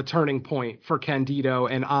is kind of a turning point for Candido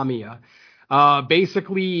and Amia.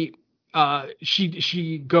 Basically,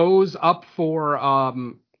 she goes up for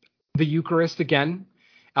the Eucharist again.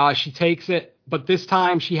 She takes it, but this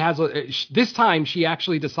time she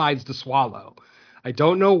actually decides to swallow. I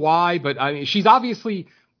don't know why, but I mean, she's obviously...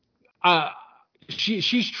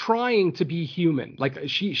 She's trying to be human. Like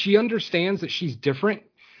she understands that she's different.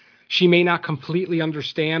 She may not completely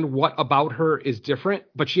understand what about her is different,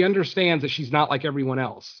 but she understands that she's not like everyone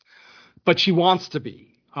else. But she wants to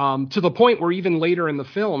be, to the point where even later in the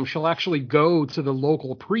film, she'll actually go to the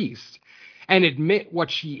local priest and admit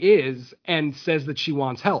what she is and says that she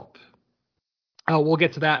wants help. We'll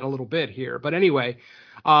get to that in a little bit here. But anyway,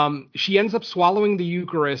 she ends up swallowing the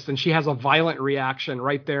Eucharist, and she has a violent reaction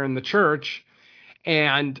right there in the church.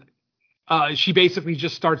 And she basically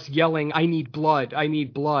just starts yelling, "I need blood, I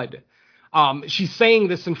need blood." She's saying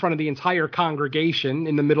this in front of the entire congregation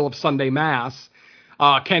in the middle of Sunday Mass.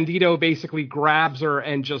 Candido basically grabs her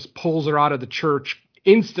and just pulls her out of the church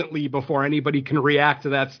instantly before anybody can react to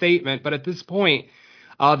that statement. But at this point,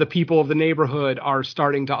 the people of the neighborhood are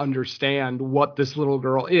starting to understand what this little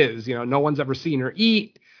girl is. No one's ever seen her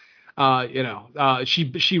eat.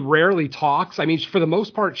 She rarely talks. I mean, for the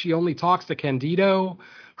most part, she only talks to Candido,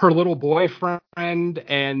 her little boyfriend,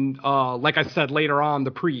 and like I said later on,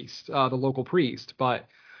 the priest, the local priest. But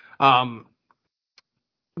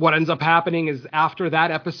what ends up happening is after that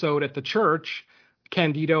episode at the church,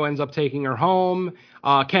 Candido ends up taking her home.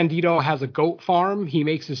 Candido has a goat farm. He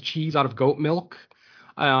makes his cheese out of goat milk.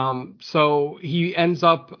 So he ends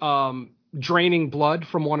up draining blood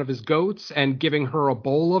from one of his goats and giving her a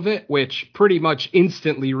bowl of it, which pretty much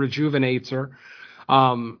instantly rejuvenates her.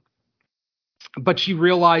 But she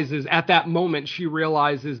realizes at that moment,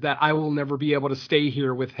 that I will never be able to stay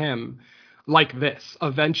here with him like this.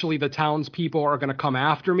 Eventually, the townspeople are going to come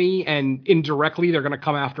after me, and indirectly, they're going to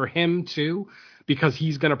come after him too, because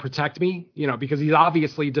he's going to protect me, because he's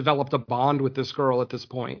obviously developed a bond with this girl at this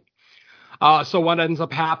point. So what ends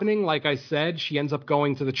up happening, like I said, she ends up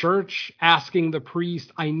going to the church, asking the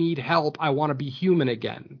priest, I need help. I want to be human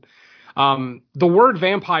again. The word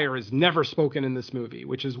vampire is never spoken in this movie,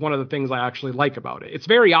 which is one of the things I actually like about it. It's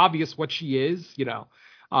very obvious what she is,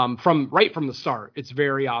 from the start. It's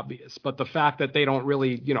very obvious. But the fact that they don't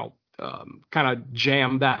really, kind of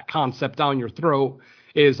jam that concept down your throat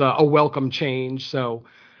is a welcome change. So,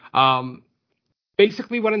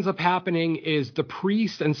 basically, what ends up happening is the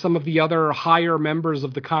priest and some of the other higher members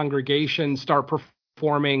of the congregation start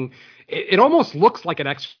performing. It almost looks like an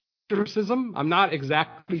exorcism. I'm not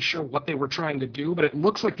exactly sure what they were trying to do, but it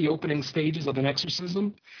looks like the opening stages of an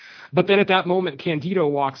exorcism. But then at that moment, Candido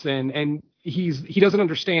walks in, and he doesn't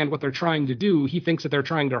understand what they're trying to do. He thinks that they're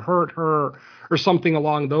trying to hurt her or something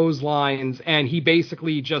along those lines, and he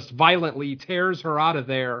basically just violently tears her out of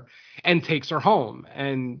there and takes her home,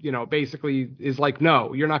 and basically is like,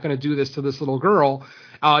 no, you're not going to do this to this little girl.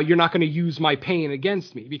 You're not going to use my pain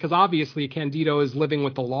against me, because obviously Candido is living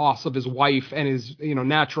with the loss of his wife and his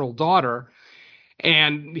natural daughter.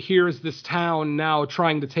 And here's this town now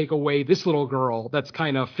trying to take away this little girl that's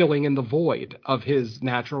kind of filling in the void of his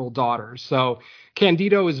natural daughter. So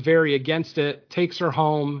Candido is very against it, takes her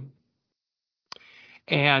home.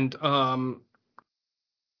 And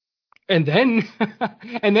then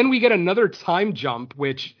we get another time jump,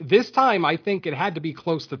 which this time I think it had to be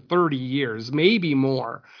close to 30 years, maybe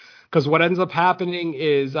more. Because what ends up happening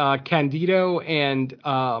is Candido and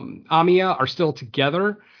Amia are still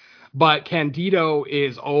together. But Candido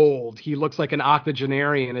is old. He looks like an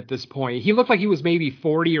octogenarian at this point. He looked like he was maybe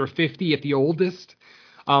 40 or 50 at the oldest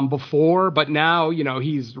before. But now,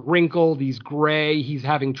 he's wrinkled, he's gray, he's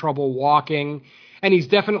having trouble walking. And he's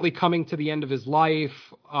definitely coming to the end of his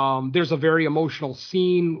life. There's a very emotional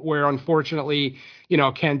scene where, unfortunately,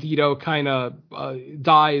 Candido kind of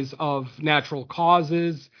dies of natural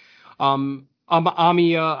causes.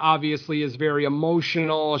 Amia obviously is very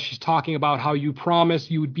emotional. She's talking about how you promised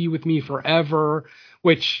you would be with me forever,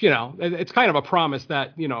 which, it's kind of a promise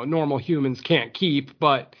that, normal humans can't keep,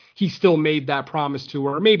 but he still made that promise to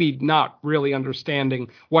her, maybe not really understanding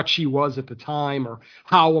what she was at the time or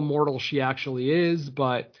how immortal she actually is.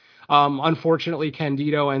 But unfortunately,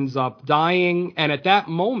 Candido ends up dying. And at that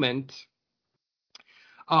moment,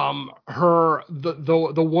 the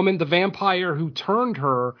woman, the vampire who turned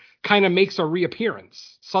her, kind of makes a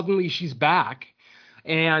reappearance. Suddenly she's back,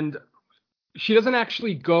 and she doesn't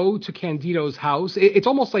actually go to Candido's house. It's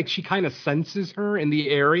almost like she kind of senses her in the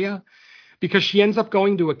area, because she ends up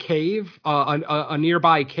going to a cave, a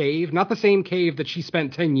nearby cave, not the same cave that she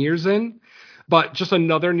spent 10 years in, but just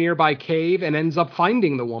another nearby cave, and ends up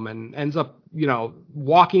finding the woman, ends up,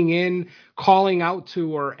 walking in, calling out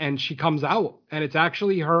to her, and she comes out. And it's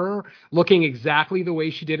actually her, looking exactly the way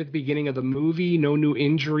she did at the beginning of the movie, no new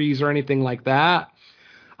injuries or anything like that.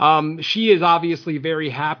 She is obviously very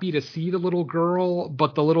happy to see the little girl,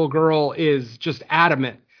 but the little girl is just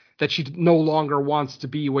adamant that she no longer wants to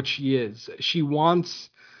be what she is. She wants...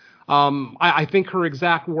 I think her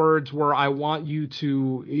exact words were, I want you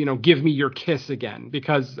to, give me your kiss again,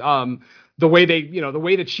 because the way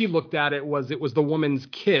that she looked at it was the woman's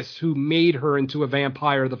kiss who made her into a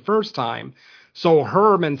vampire the first time. So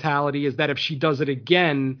her mentality is that if she does it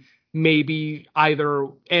again, maybe either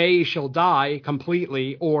A, she'll die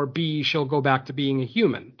completely, or B, she'll go back to being a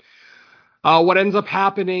human. What ends up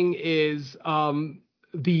happening is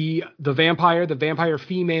the vampire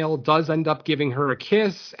female does end up giving her a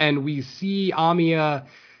kiss, and we see Amia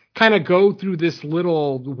kind of go through this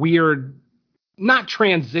little weird, not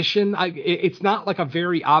transition. It's not like a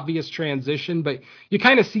very obvious transition, but you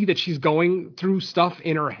kind of see that she's going through stuff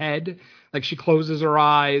in her head. Like she closes her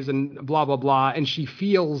eyes and blah, blah, blah. And she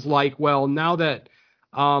feels like, well, now that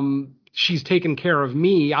she's taken care of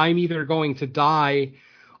me, I'm either going to die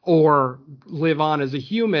or live on as a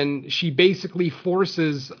human, she basically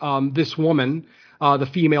forces this woman, the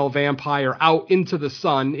female vampire, out into the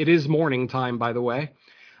sun. It is morning time, by the way.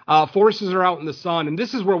 Forces her out in the sun, and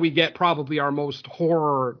this is where we get probably our most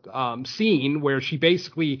horror scene, where she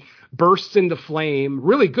basically bursts into flame.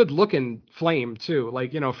 Really good looking flame too,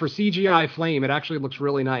 like, for CGI flame, it actually looks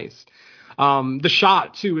really nice. The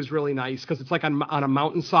shot too is really nice because it's like on a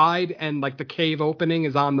mountainside, and like the cave opening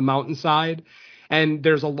is on the mountainside, and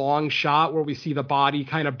there's a long shot where we see the body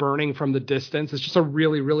kind of burning from the distance. It's just a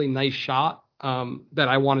really, really nice shot that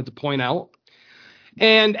I wanted to point out.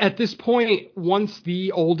 And at this point, once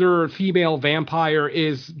the older female vampire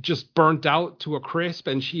is just burnt out to a crisp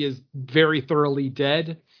and she is very thoroughly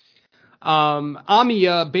dead,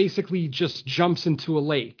 Amiya basically just jumps into a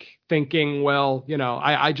lake thinking, well,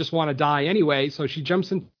 I just want to die anyway. So she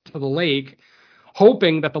jumps into the lake,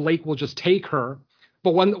 hoping that the lake will just take her.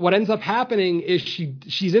 But what ends up happening is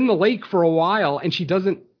she's in the lake for a while and she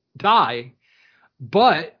doesn't die,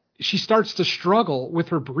 but she starts to struggle with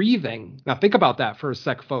her breathing. Now think about that for a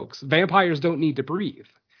sec, folks. Vampires don't need to breathe.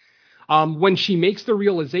 When she makes the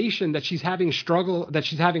realization that she's having a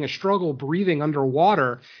struggle breathing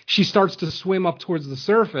underwater, she starts to swim up towards the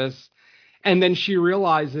surface, and then she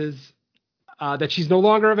realizes that she's no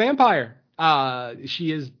longer a vampire.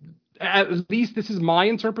 She is, at least this is my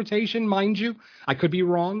interpretation, mind you. I could be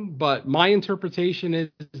wrong, but my interpretation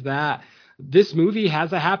is that this movie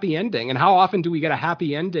has a happy ending. And how often do we get a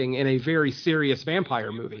happy ending in a very serious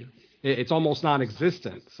vampire movie? It's almost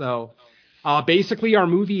non-existent. So basically our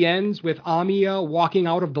movie ends with Amiya walking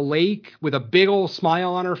out of the lake with a big old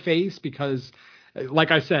smile on her face because, like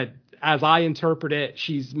I said, as I interpret it,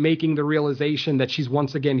 she's making the realization that she's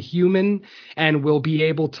once again human and will be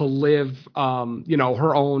able to live,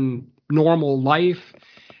 her own normal life.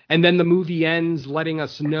 And then the movie ends letting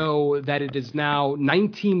us know that it is now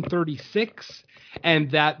 1936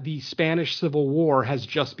 and that the Spanish Civil War has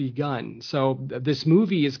just begun. So this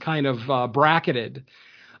movie is kind of bracketed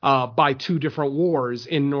by two different wars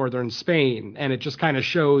in northern Spain. And it just kind of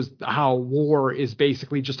shows how war is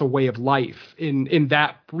basically just a way of life in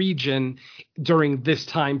that region during this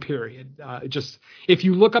time period. If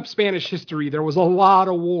you look up Spanish history, there was a lot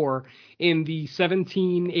of war in the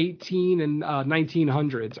 17, 18, and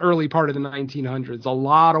 1900s, early part of the 1900s. A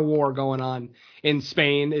lot of war going on in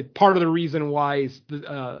Spain. Part of the reason why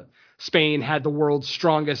Spain had the world's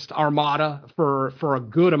strongest armada for a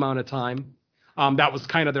good amount of time. That was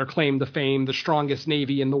kind of their claim to fame, the strongest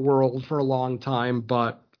navy in the world for a long time.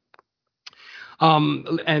 But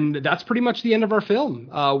and that's pretty much the end of our film.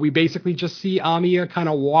 We basically just see Amiya kind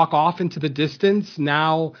of walk off into the distance,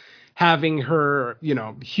 now having her,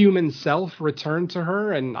 human self return to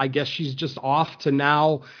her. And I guess she's just off to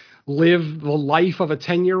now live the life of a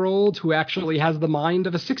 10-year-old who actually has the mind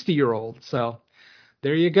of a 60-year-old. So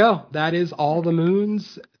there you go. That is All the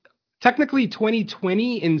Moons. Technically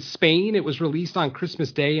 2020 in Spain. It was released on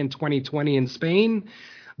Christmas Day in 2020 in Spain,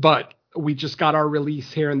 but we just got our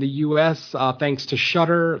release here in the US thanks to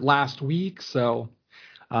Shudder last week. So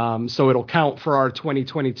it'll count for our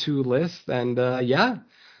 2022 list. And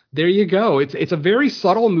there you go. It's a very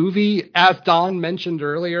subtle movie. As Don mentioned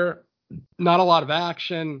earlier, not a lot of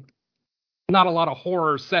action, not a lot of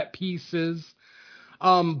horror set pieces.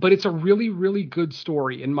 But it's a really, really good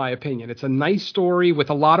story, in my opinion. It's a nice story with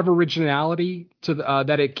a lot of originality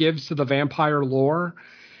that it gives to the vampire lore.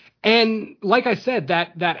 And like I said,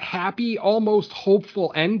 that happy, almost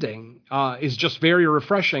hopeful ending is just very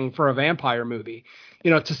refreshing for a vampire movie.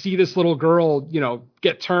 To see this little girl,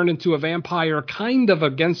 get turned into a vampire kind of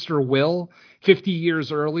against her will 50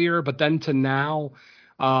 years earlier, but then to now,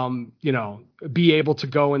 be able to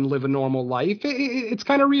go and live a normal life. It's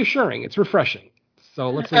kind of reassuring. It's refreshing. So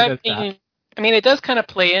let's leave it at that. I mean, it does kind of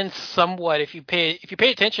play in somewhat. If you pay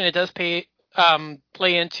attention, it does play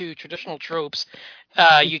into traditional tropes.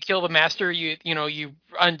 You kill the master, you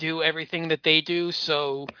undo everything that they do.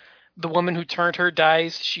 So the woman who turned her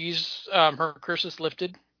dies. She's her curse is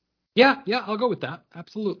lifted. Yeah, I'll go with that.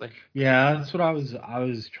 Absolutely. Yeah, that's what I was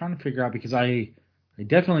trying to figure out, because I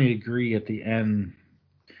definitely agree at the end.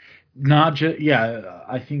 Not just,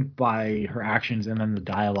 I think by her actions and then the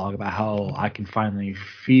dialogue about how I can finally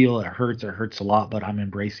feel it hurts a lot, but I'm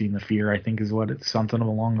embracing the fear, I think is what it's something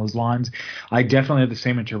along those lines. I definitely have the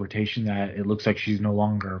same interpretation that it looks like she's no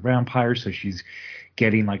longer a vampire, so she's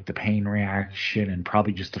getting like the pain reaction, and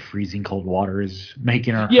probably just the freezing cold water is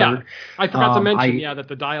making her hurt. I forgot to mention, that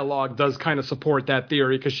the dialogue does kind of support that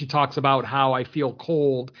theory, because she talks about how I feel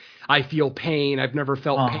cold, I feel pain, I've never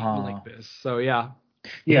felt pain like this. So yeah.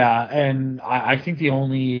 Yeah, and I think the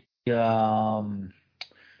only thing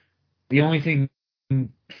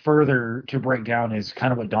further to break down is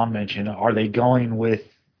kind of what Don mentioned. Are they going with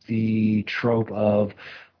the trope of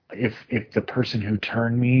if the person who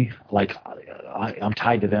turned me, like I'm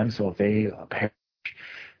tied to them, so if they perish,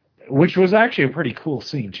 which was actually a pretty cool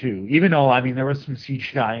scene too, even though I mean there was some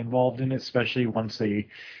CGI involved in it, especially once they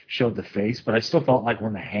showed the face, but I still felt like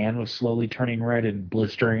when the hand was slowly turning red and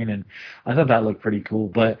blistering, and I thought that looked pretty cool.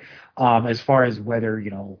 But as far as whether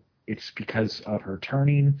it's because of her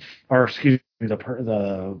turning, or excuse me,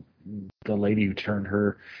 the lady who turned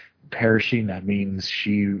her perishing, that means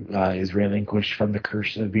she is relinquished from the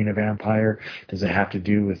curse of being a vampire. Does it have to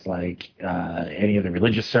do with like any of the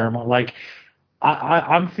religious ceremony? Like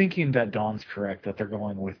I'm thinking that Dawn's correct, that they're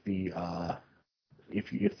going with the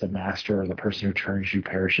if the master or the person who turns you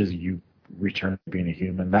perishes, you return to being a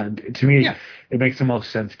human. That to me, it makes the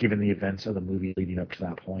most sense given the events of the movie leading up to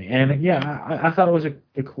that point. And yeah, I thought it was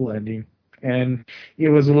a cool ending, and it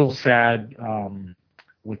was a little sad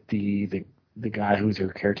with the guy who's her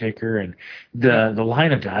caretaker, and the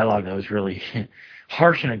line of dialogue that was really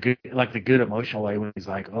harsh in a good, like the good emotional way, when he's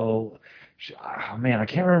like, oh man, I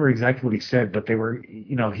can't remember exactly what he said, but they were,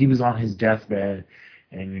 he was on his deathbed,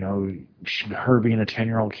 and her being a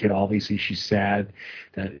 10-year-old kid, obviously she's sad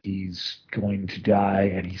that he's going to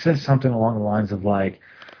die, and he says something along the lines of like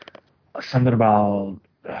something about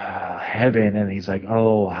heaven, and he's like,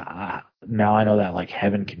 oh, now I know that like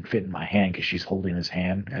heaven can fit in my hand, because she's holding his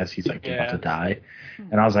hand as he's like about to die.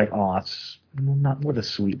 And I was like, oh, that's not, what a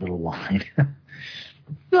sweet little line.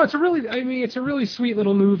 No, it's a really sweet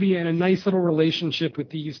little movie, and a nice little relationship with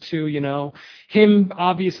these two, him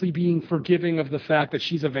obviously being forgiving of the fact that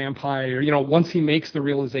she's a vampire, once he makes the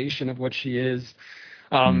realization of what she is.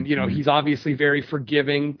 He's obviously very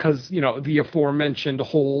forgiving because, the aforementioned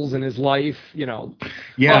holes in his life, Yeah.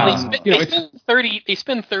 Well, they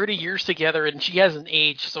spend 30 years together, and she hasn't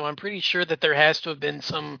aged, so I'm pretty sure that there has to have been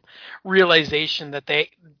some realization that they,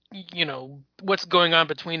 what's going on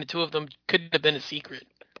between the two of them couldn't have been a secret.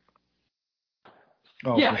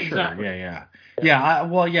 Oh, yeah, for sure. exactly.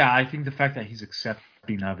 Yeah. I think the fact that he's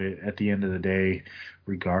accepting of it at the end of the day,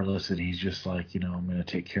 regardless, that he's just like, I'm going to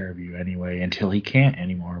take care of you anyway until he can't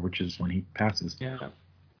anymore, which is when he passes.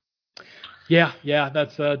 Yeah.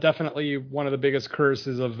 That's definitely one of the biggest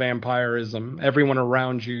curses of vampirism. Everyone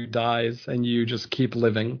around you dies, and you just keep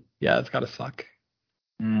living. Yeah, it's got to suck.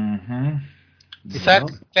 Mm-hmm. Suck,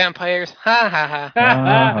 vampires. Ha ha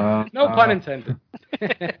ha. No pun intended.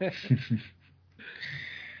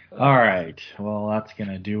 All right. Well, that's going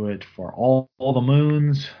to do it for all the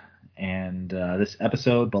moons and this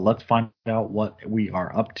episode, but let's find out what we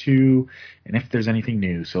are up to and if there's anything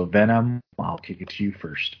new. So, Venom, I'll kick it to you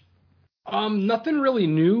first. Nothing really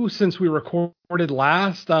new since we recorded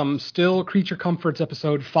last. Still Creature Comforts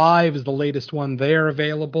episode 5 is the latest one there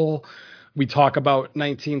available. We talk about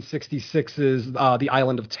 1966's The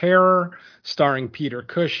Island of Terror, starring Peter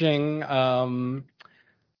Cushing.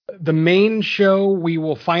 The main show, we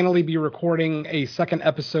will finally be recording a second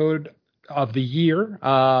episode of the year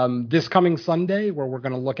this coming Sunday, where we're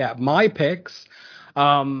going to look at my picks.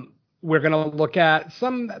 We're going to look at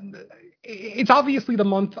it's obviously the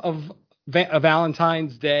month of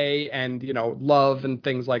Valentine's Day and, love and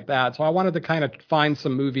things like that. So I wanted to kind of find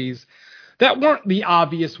some movies that weren't the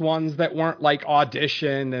obvious ones, that weren't like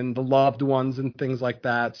Audition and The Loved Ones and things like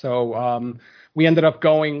that. So we ended up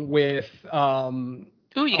going with...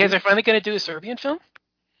 Ooh, you guys are finally going to do a Serbian film?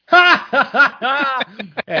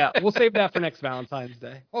 Yeah, we'll save that for next Valentine's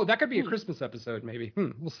Day. Oh, that could be a Christmas episode, maybe.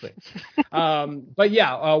 We'll see. But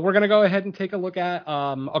yeah, we're going to go ahead and take a look at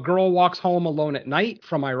A Girl Walks Home Alone at Night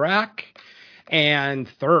from Iraq, and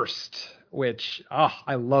Thirst, which,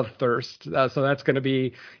 I love Thirst. So that's going to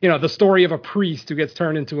be, the story of a priest who gets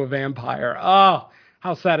turned into a vampire. Oh,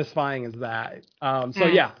 how satisfying is that? So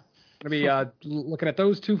yeah. Going to be looking at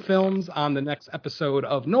those two films on the next episode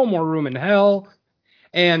of No More Room in Hell.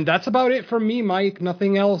 And that's about it for me, Mike.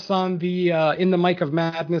 Nothing else on the In the Mic of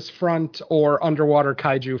Madness front or Underwater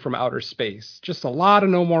Kaiju from Outer Space. Just a lot of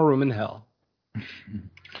No More Room in Hell.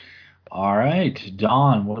 All right.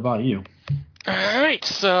 Don, what about you? All right.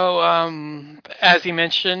 So, as you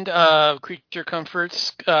mentioned, Creature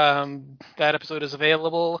Comforts, that episode is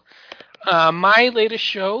available. My latest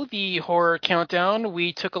show, the Horror Countdown,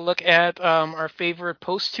 we took a look at our favorite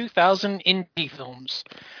post-2000 indie films.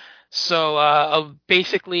 So I'll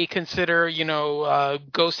basically consider,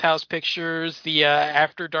 Ghost House Pictures, the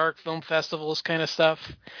After Dark film festivals kind of stuff.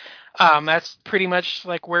 That's pretty much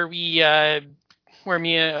like where the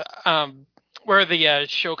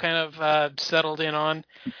show kind of settled in on.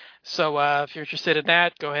 So if you're interested in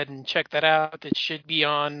that, go ahead and check that out. It should be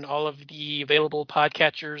on all of the available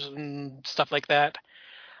podcatchers and stuff like that.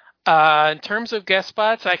 In terms of guest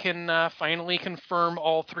spots, I can finally confirm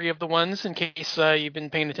all 3 of the ones in case you've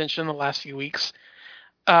been paying attention the last few weeks.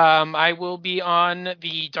 I will be on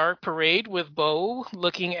the Dark Parade with Bo,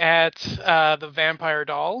 looking at the Vampire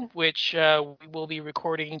Doll, which we will be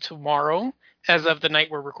recording tomorrow, as of the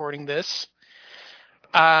night we're recording this.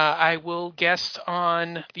 I will guest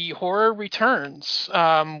on the Horror Returns.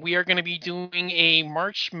 We are going to be doing a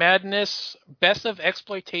March Madness Best of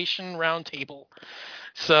Exploitation Roundtable.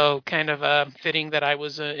 So kind of fitting that I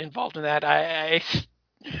was involved in that.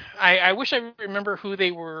 I wish I remember who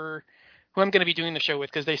they were, who I'm going to be doing the show with,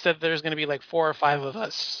 because they said there's going to be like 4 or 5 of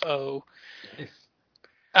us. So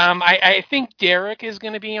I think Derek is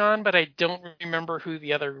going to be on, but I don't remember who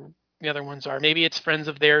the other ones are. Maybe it's friends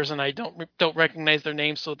of theirs, and I don't recognize their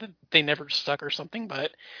names, so that they never stuck or something.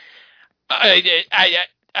 But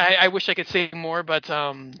I wish I could say more, but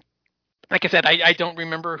like I said, I don't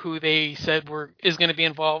remember who they said is going to be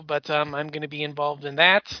involved, but I'm going to be involved in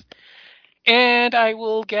that. And I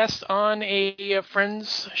will guest on a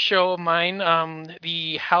friend's show of mine,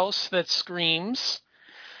 The House That Screams,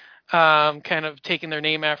 kind of taking their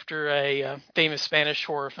name after a famous Spanish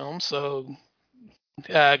horror film, so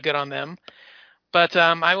good on them. But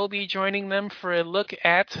I will be joining them for a look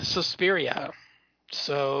at Suspiria.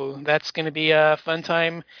 So that's going to be a fun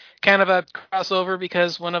time, kind of a crossover,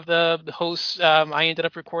 because one of the hosts, I ended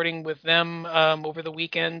up recording with them over the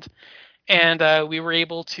weekend, and we were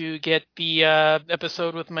able to get the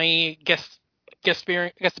episode with my guest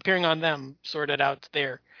appearing on them sorted out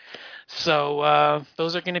there. So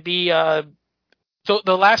those are going to be the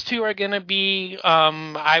last 2 are going to be,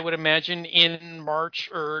 I would imagine, in March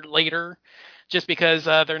or later, just because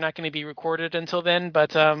they're not going to be recorded until then.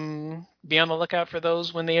 But be on the lookout for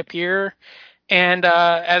those when they appear. And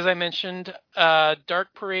as I mentioned,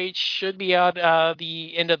 Dark Parade should be out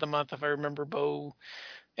the end of the month, if I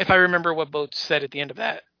remember what Bo said at the end of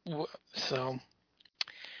that. So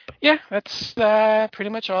yeah, that's pretty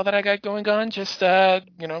much all that I got going on. Just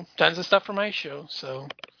tons of stuff for my show. So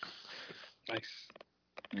Nice.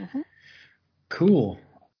 Mm-hmm. Cool.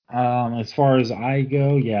 As far as I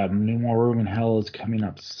go, yeah, No More Room in Hell is coming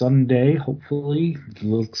up Sunday, hopefully. It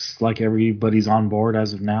looks like everybody's on board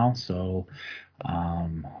as of now, so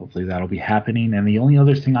hopefully that'll be happening. And the only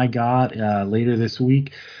other thing I got later this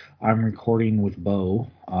week, I'm recording with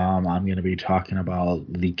Bo. I'm going to be talking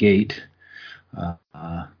about The Gate, the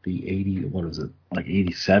 80, what is it, like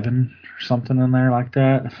 87 or something in there like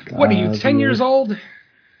that. What are you, 10 years old?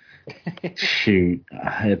 Shoot,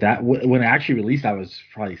 that when it actually released, I was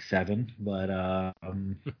probably 7, but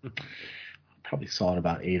probably saw it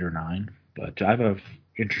about 8 or 9. But I have an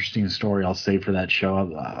interesting story I'll save for that show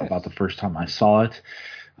about the first time I saw it.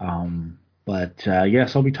 But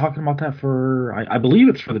yes, I'll be talking about that for I believe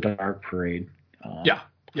it's for the Dark Parade. Yeah,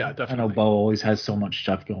 definitely. I know Bo always has so much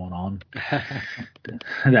stuff going on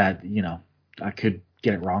that I could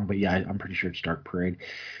get it wrong, but yeah, I'm pretty sure it's Dark Parade.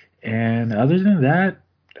 And other than that,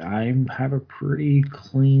 I have a pretty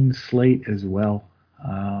clean slate as well.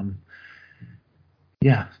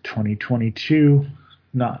 2022.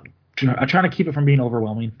 I'm trying to keep it from being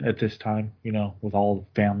overwhelming at this time, with all the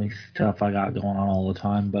family stuff I got going on all the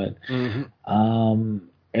time. But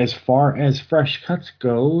as far as Fresh Cuts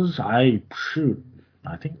goes, I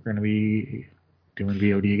think we're going to be doing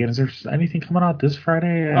VOD again. Is there anything coming out this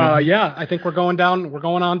Friday? Yeah, I think we're going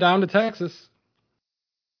on down to Texas.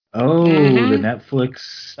 Oh, the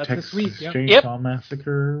Netflix That's Texas this week, yep. Chainsaw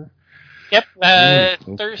Massacre. Yep, Okay.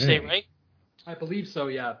 Thursday, right? I believe so,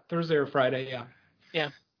 yeah. Thursday or Friday, yeah. Yeah.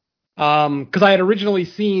 Because I had originally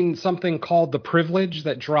seen something called The Privilege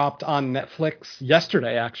that dropped on Netflix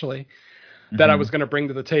yesterday, actually, that I was going to bring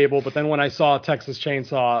to the table. But then when I saw Texas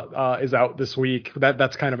Chainsaw is out this week,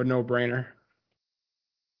 that's kind of a no-brainer.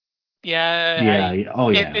 Yeah.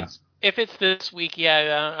 Yeah. If it's this week,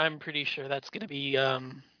 yeah, I'm pretty sure that's going to be,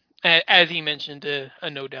 as he mentioned, a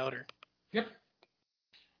no-doubter. Yep.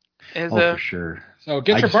 For sure. So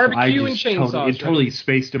get your barbecue and chainsaws. It totally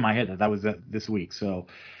spaced in my head that was this week. So,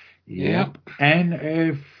 yep. And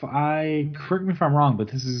correct me if I'm wrong, but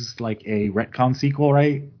this is like a retcon sequel,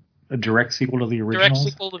 right? A direct sequel to the original. Direct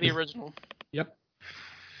sequel to the original. Yep.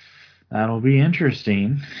 That'll be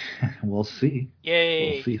interesting. We'll see.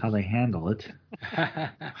 Yay. We'll see how they handle it.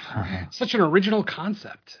 Such an original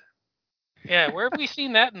concept. Yeah, where have we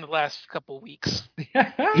seen that in the last couple of weeks?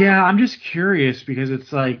 Yeah, I'm just curious because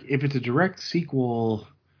it's like, if it's a direct sequel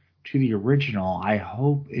to the original, I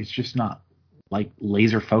hope it's just not like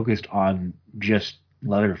laser focused on just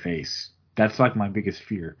Leatherface. That's like my biggest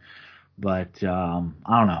fear. But I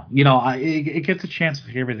don't know. It gets a chance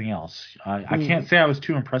with everything else. I can't say I was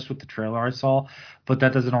too impressed with the trailer I saw, but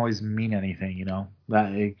that doesn't always mean anything. You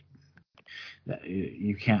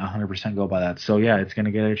can't 100% go by that. So yeah, it's going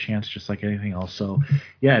to get a chance just like anything else. So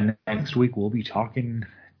yeah, next week we'll be talking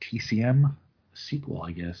TCM sequel,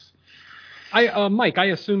 I guess. Mike, I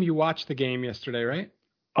assume you watched the game yesterday, right?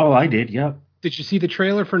 Oh, I did. Yep. Did you see the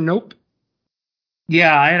trailer for Nope?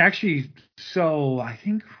 Yeah, I had actually. So I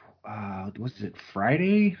think was it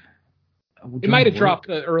Friday? It might have dropped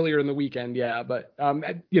earlier in the weekend, yeah. But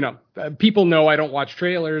people know I don't watch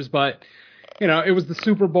trailers, but it was the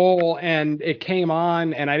Super Bowl and it came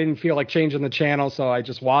on, and I didn't feel like changing the channel, so I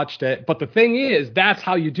just watched it. But the thing is, that's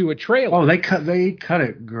how you do a trailer. Oh, they cut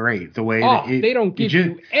it great. The way they don't give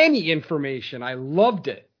you any information. I loved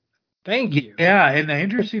it. Thank you. Yeah, and the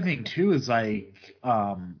interesting thing too is like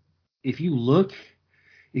if you look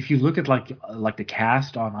at like the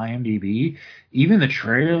cast on IMDb, even the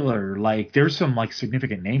trailer, like there's some like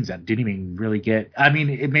significant names that didn't even really get. I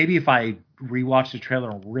mean, maybe if I rewatched the trailer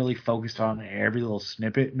and really focused on every little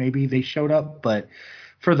snippet, maybe they showed up. But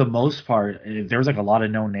for the most part, there was like a lot of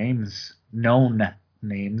known names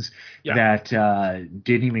that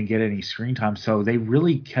didn't even get any screen time. So they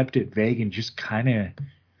really kept it vague and just kind of,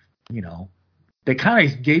 they kind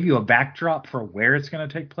of gave you a backdrop for where it's going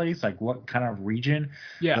to take place, like what kind of region.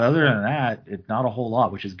 Yeah. But other than that, it's not a whole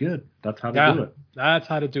lot, which is good. That's how to do it. That's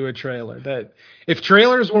how to do a trailer. That if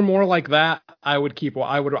trailers were more like that, I would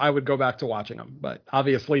go back to watching them. But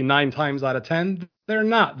obviously, 9 times out of 10, they're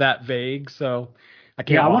not that vague. So I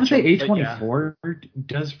can't. Yeah, I want to say A24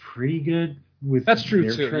 does pretty good with. That's true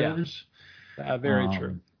their too. Trailers. Yeah, very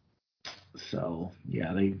true. So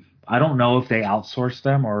yeah, I don't know if they outsource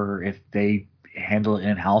them or if they handle it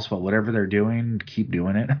in-house, but whatever they're doing, keep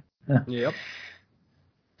doing it. Yep.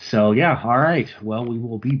 So yeah, all right. Well, we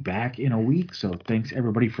will be back in a week. So thanks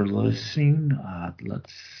everybody for listening.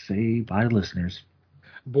 Let's say bye, listeners.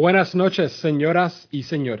 Buenas noches, señoras y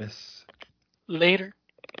señores. Later.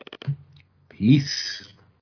 Peace.